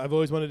 Casablanca. I've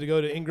always wanted to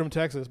go to Ingram,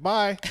 Texas.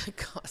 Bye.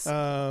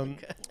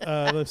 Casablanca.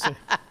 Let's see.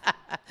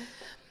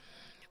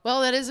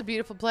 Well, that is a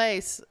beautiful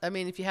place. I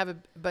mean, if you have a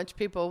bunch of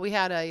people, we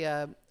had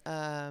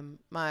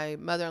my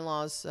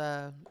mother-in-law's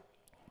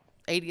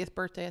 80th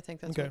birthday. I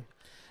think that's okay.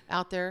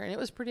 Out there, and it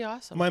was pretty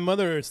awesome. My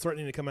mother is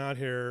threatening to come out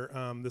here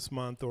this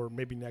month or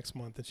maybe next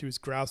month, and she was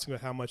grousing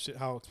about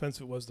how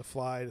expensive it was to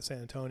fly to San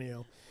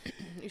Antonio.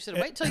 You said,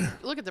 wait till you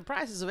look at the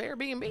prices of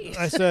Airbnb.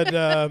 I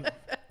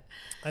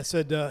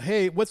said,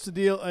 hey, what's the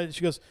deal?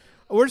 She goes,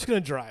 oh, we're just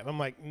going to drive. I'm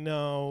like,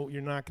 no,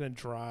 you're not going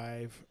to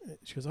drive.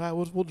 She goes, all right,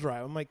 we'll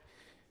drive. I'm like,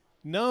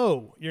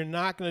 No, you're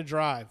not going to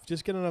drive.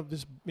 Just get on a,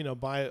 just,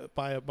 buy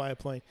a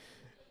plane.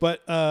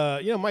 But,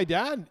 my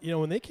dad,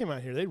 when they came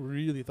out here, they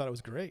really thought it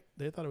was great.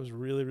 They thought it was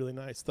really, really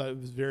nice. Thought it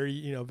was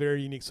very,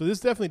 very unique. So this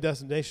is definitely a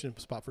destination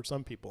spot for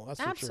some people.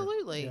 That's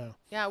Absolutely. For sure.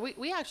 Yeah,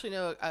 we actually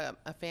know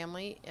a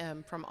family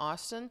from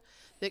Austin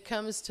that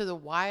comes to the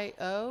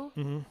YO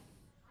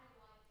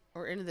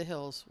or Into the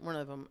Hills, one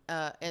of them.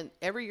 And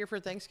every year for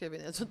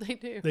Thanksgiving, that's what they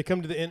do. They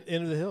come to the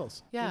end of the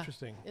hills. Yeah.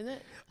 Interesting. Isn't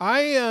it?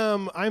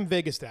 I'm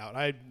Vegased out.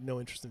 I have no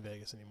interest in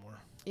Vegas anymore.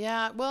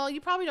 Yeah. Well,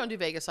 you probably don't do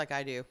Vegas like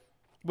I do.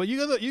 But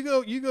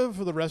you go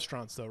for the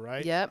restaurants though,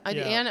 right? Yep, I do,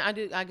 and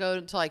I go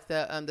to like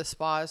the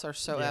spas are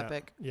so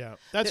epic. Yeah,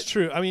 that's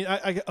true. I mean,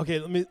 okay.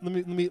 Let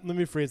me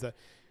rephrase that.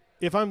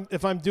 If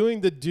I'm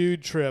doing the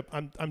dude trip,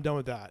 I'm done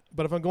with that.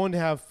 But if I'm going to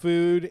have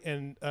food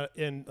and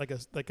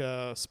like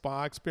a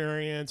spa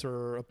experience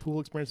or a pool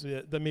experience,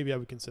 then maybe I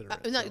would consider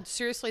it. No,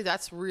 seriously,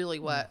 that's really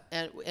what.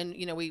 And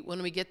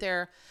when we get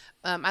there,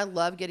 I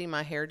love getting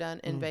my hair done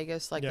in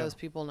Vegas. Like those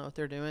people know what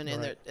they're doing,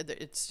 and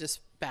it's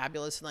just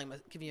fabulous. And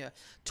like give you a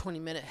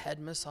 20-minute head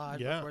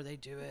massage before they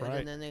do it,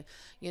 and then they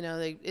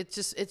it's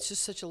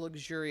just such a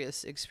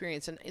luxurious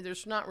experience. And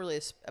there's not really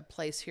a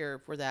place here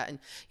for that. And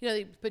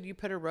you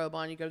put a robe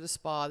on, you go to the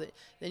spa,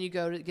 then you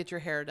go to get your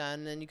hair done,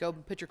 and then you go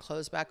put your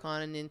clothes back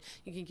on, and then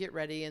you can get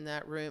ready in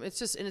that room. It's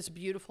just, and it's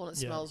beautiful, and it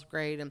smells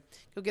great, and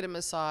go get a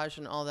massage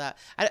and all that.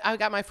 I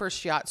got my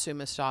first shiatsu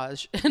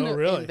massage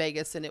in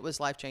Vegas, and it was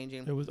life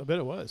changing. It was. I bet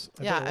it was.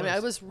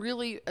 It was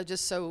really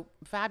just so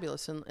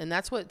fabulous, and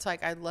that's what it's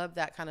like. I love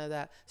that kind of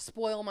that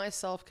spoil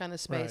myself kind of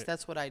space. Right.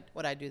 That's what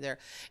I do there.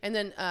 And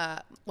then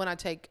when I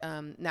take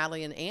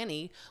Natalie and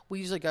Annie, we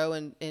usually go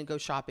and go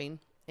shopping.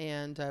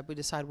 And we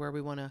decide where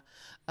we want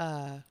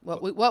to,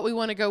 what we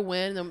want to go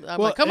win. And I'm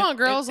like, come on,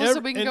 girls, let's see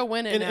if we can go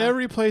win it. And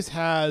every place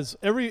has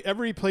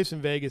every place in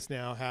Vegas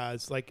now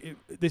has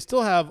they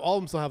still have all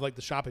of them still have like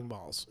the shopping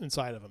malls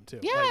inside of them too.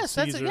 Yes,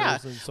 like that's it. Yeah.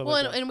 Well,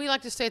 and we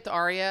like to stay at the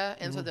Aria,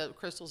 and so the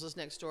Crystals is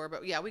next door.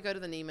 But yeah, we go to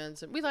the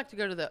Neiman's, and we like to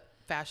go to the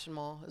Fashion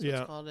Mall, is what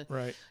it's called.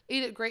 Right.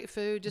 Eat great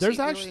food. There's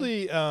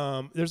actually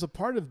there's a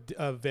part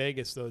of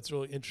Vegas though. It's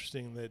really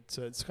interesting that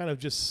it's kind of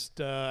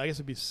just I guess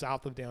it'd be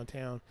south of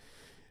downtown.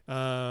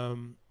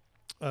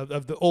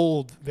 Of the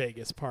old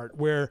Vegas part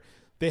where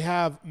they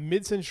have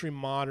mid-century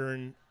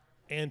modern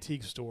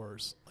antique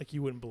stores like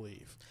you wouldn't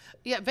believe.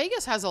 Yeah,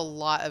 Vegas has a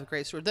lot of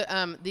great stores.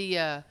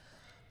 The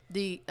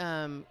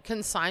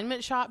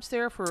consignment shops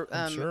there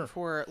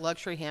for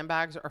luxury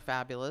handbags are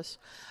fabulous.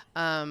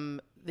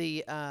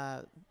 There's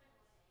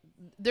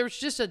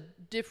just a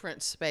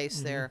different space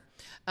there.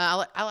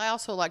 I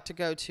also like to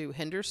go to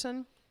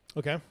Henderson.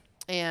 Okay.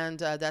 And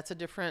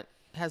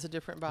has a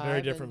different vibe.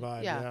 Very different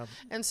vibe, yeah.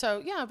 And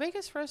so,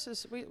 Vegas for us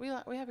is, we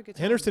have a good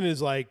time. Henderson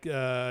is like,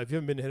 if you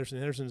haven't been to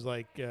Henderson's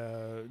like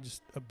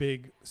just a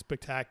big,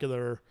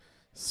 spectacular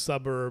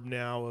suburb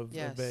now of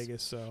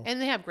Vegas. So.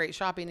 And they have great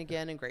shopping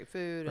again and great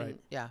food. Right.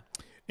 And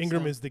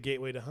Ingram is the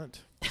gateway to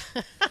hunt.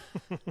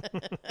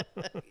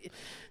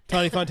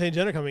 Tawny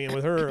Fontaine-Jenner coming in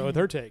with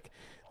her take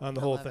on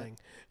the whole thing.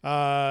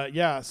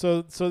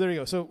 So there you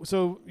go.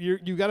 So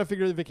you got to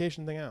figure the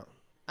vacation thing out.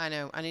 I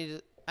know.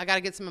 I got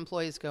to get some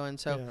employees going.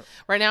 So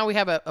right now we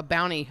have a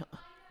bounty.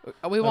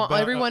 We want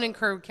everyone in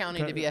Kerr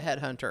County to be a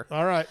headhunter.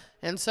 All right.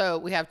 And so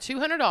we have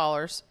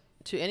 $200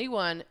 to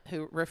anyone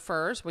who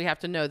refers. We have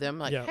to know them.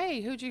 Like,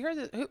 hey, who'd you hear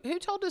this? Who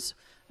told us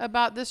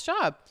about this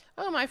job?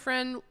 Oh, my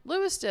friend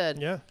Lewis did.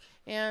 Yeah.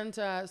 And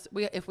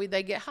if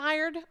they get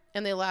hired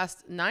and they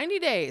last 90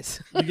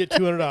 days, you get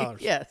 $200.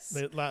 Yes.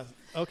 They last.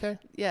 Okay.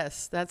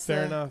 Yes, that's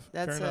fair enough.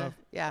 That's fair enough.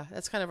 Yeah,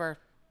 that's kind of our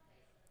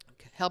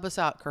help us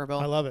out,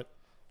 Kerrville. I love it.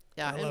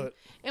 Yeah,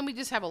 and we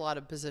just have a lot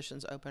of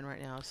positions open right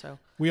now. So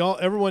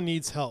everyone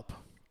needs help.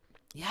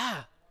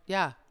 Yeah.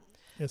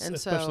 And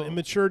especially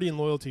maturity and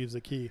loyalty is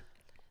the key.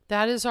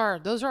 Those are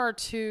our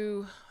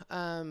two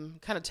kind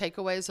of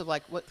takeaways of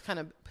like what kind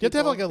of people you have to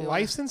have like a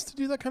license to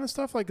do that kind of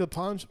stuff, like the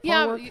pawn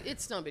work?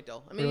 It's no big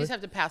deal. I mean, you just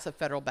have to pass a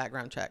federal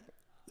background check.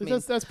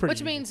 That's pretty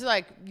Which means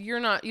like you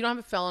don't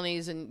have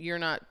felonies and you're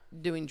not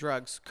doing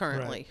drugs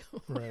currently.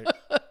 Right.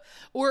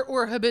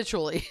 or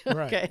habitually.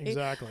 Right. Okay.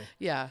 Exactly.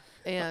 Yeah.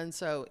 And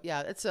so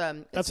it's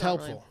that's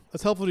helpful. Really,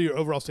 that's helpful to your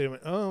overall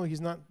statement. Oh,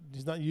 he's not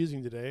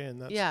using today,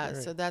 and that's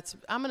great. So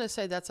I'm going to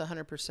say that's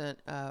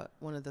 100%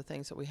 one of the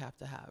things that we have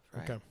to have.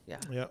 Right? Okay. Yeah.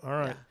 Yeah. All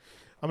right. Yeah.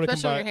 I'm going to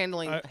especially when you're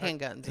handling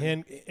handguns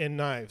and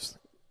knives.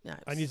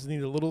 Knives. I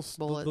need a little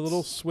bullets, the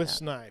little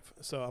Swiss knife.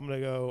 So I'm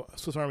going to go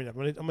Swiss Army knife.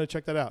 I'm going to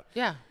check that out.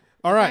 Yeah.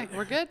 All right. Okay,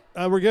 we're good?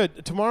 We're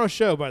good. Tomorrow's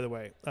show, by the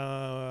way,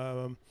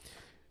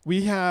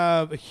 we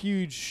have a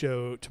huge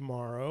show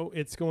tomorrow.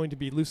 It's going to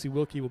be Lucy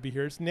Wilkie will be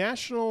here. It's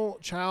National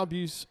Child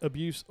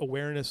Abuse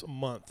Awareness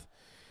Month,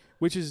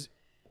 which is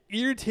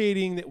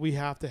irritating that we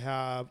have to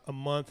have a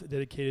month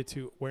dedicated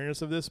to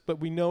awareness of this, but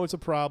we know it's a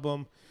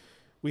problem.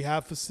 We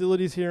have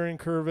facilities here in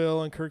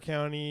Kerrville and Kerr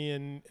County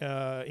and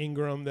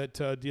Ingram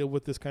that deal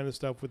with this kind of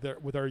stuff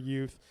with our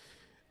youth.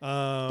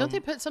 Don't they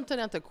put something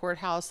at the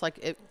courthouse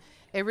like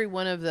Every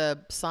one of the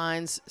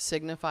signs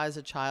signifies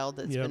a child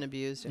that's been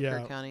abused in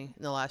Kerr County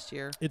in the last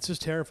year. It's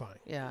just terrifying.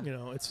 Yeah.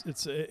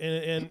 It's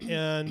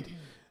and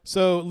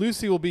so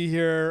Lucy will be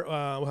here.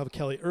 We'll have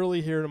Kelly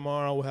Early here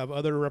tomorrow. We'll have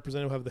other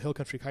representatives. We'll have the Hill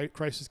Country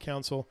Crisis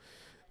Council.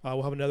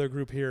 We'll have another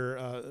group here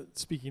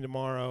speaking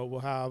tomorrow.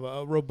 We'll have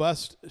a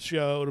robust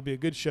show. It'll be a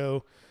good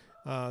show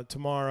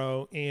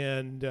tomorrow,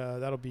 and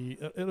that'll be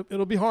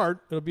it'll be hard.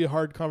 It'll be a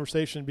hard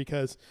conversation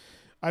because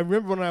I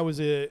remember when I was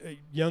a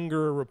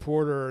younger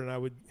reporter and I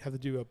would have to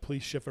do a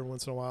police shift every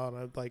once in a while, and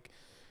I'd like,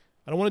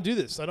 I don't want to do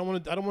this. I don't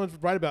want to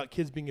write about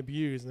kids being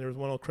abused. And there was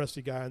one old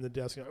crusty guy on the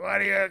desk, like, "What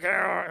do you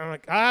care?" And I'm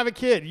like, "I have a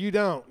kid. You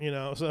don't."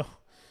 So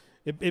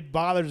it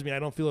bothers me. I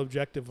don't feel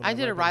objective. I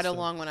did a ride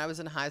along when I was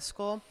in high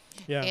school.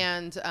 Yeah.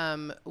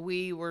 And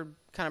we were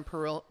kind of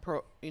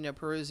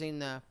perusing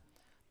the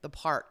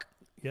park.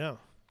 Yeah.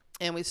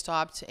 And we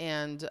stopped,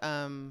 and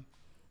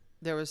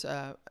there was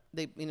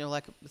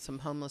like some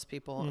homeless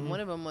people, and one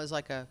of them was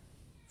like a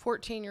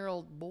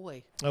 14-year-old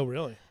boy. Oh,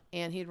 really?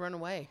 And he'd run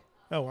away.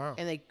 Oh, wow.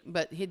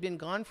 But he'd been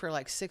gone for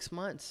like 6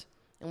 months,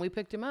 and we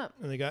picked him up.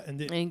 And he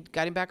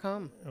got him back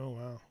home. Oh,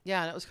 wow.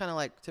 Yeah, and it was kind of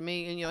like, to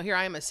me, and here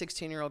I am, a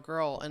 16-year-old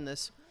girl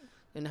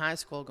in high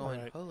school, going,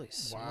 right. Holy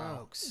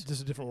smokes!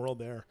 Just a different world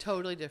there.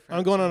 Totally different.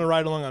 I'm going on a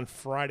ride along on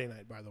Friday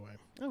night, by the way.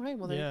 Oh, right.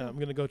 Well, there you go. I'm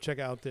going to go check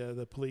out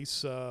the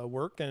police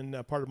work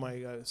and part of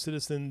my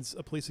Citizens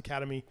Police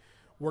Academy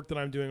work that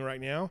I'm doing right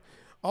now.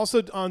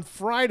 Also on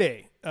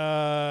Friday,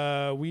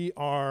 we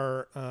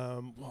are.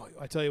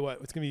 I tell you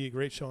what, it's going to be a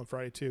great show on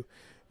Friday too.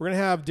 We're going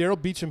to have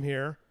Daryl Beecham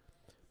here,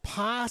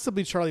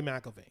 possibly Charlie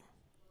McElvain.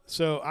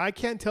 So I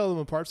can't tell them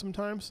apart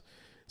sometimes.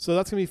 So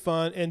that's gonna be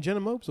fun, and Jenna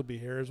Mopes will be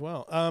here as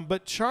well.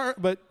 But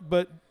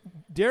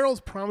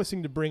Daryl's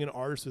promising to bring an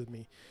artist with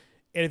me,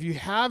 and if you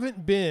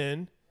haven't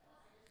been,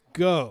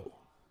 go.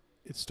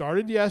 It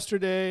started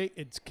yesterday.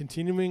 It's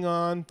continuing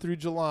on through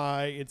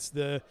July. It's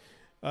the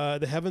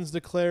Heavens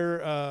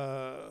Declare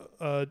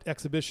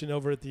exhibition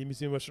over at the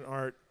Museum of Western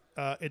Art.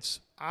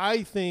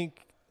 I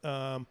think,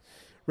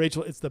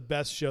 Rachel, it's the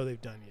best show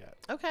they've done yet.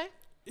 Okay.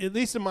 At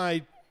least in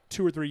my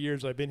 2 or 3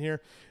 years I've been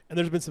here, and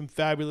there's been some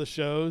fabulous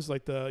shows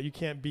like you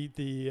can't beat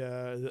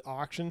the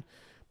auction,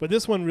 but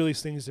this one really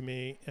stings to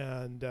me,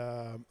 and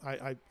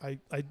I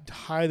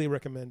highly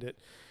recommend it.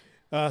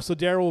 So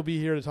Daryl will be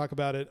here to talk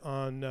about it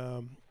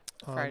on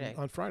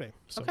Friday.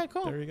 So okay,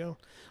 cool. There you go.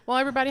 Well,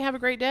 everybody have a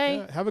great day.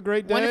 Yeah, have a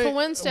great day. Wonderful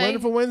Wednesday.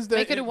 Wonderful Wednesday.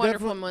 Make it a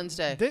wonderful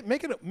Wednesday.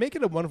 Make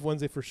it a wonderful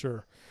Wednesday for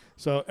sure.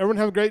 So everyone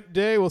have a great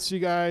day. We'll see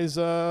you guys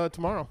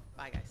tomorrow.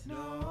 Bye, guys.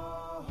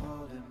 No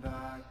holding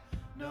back,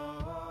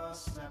 no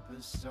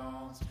stepping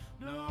stones,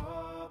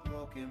 no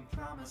broken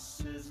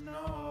promises,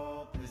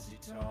 no busy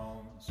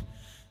tones.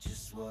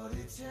 Just what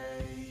it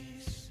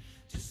takes,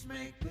 just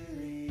make believe.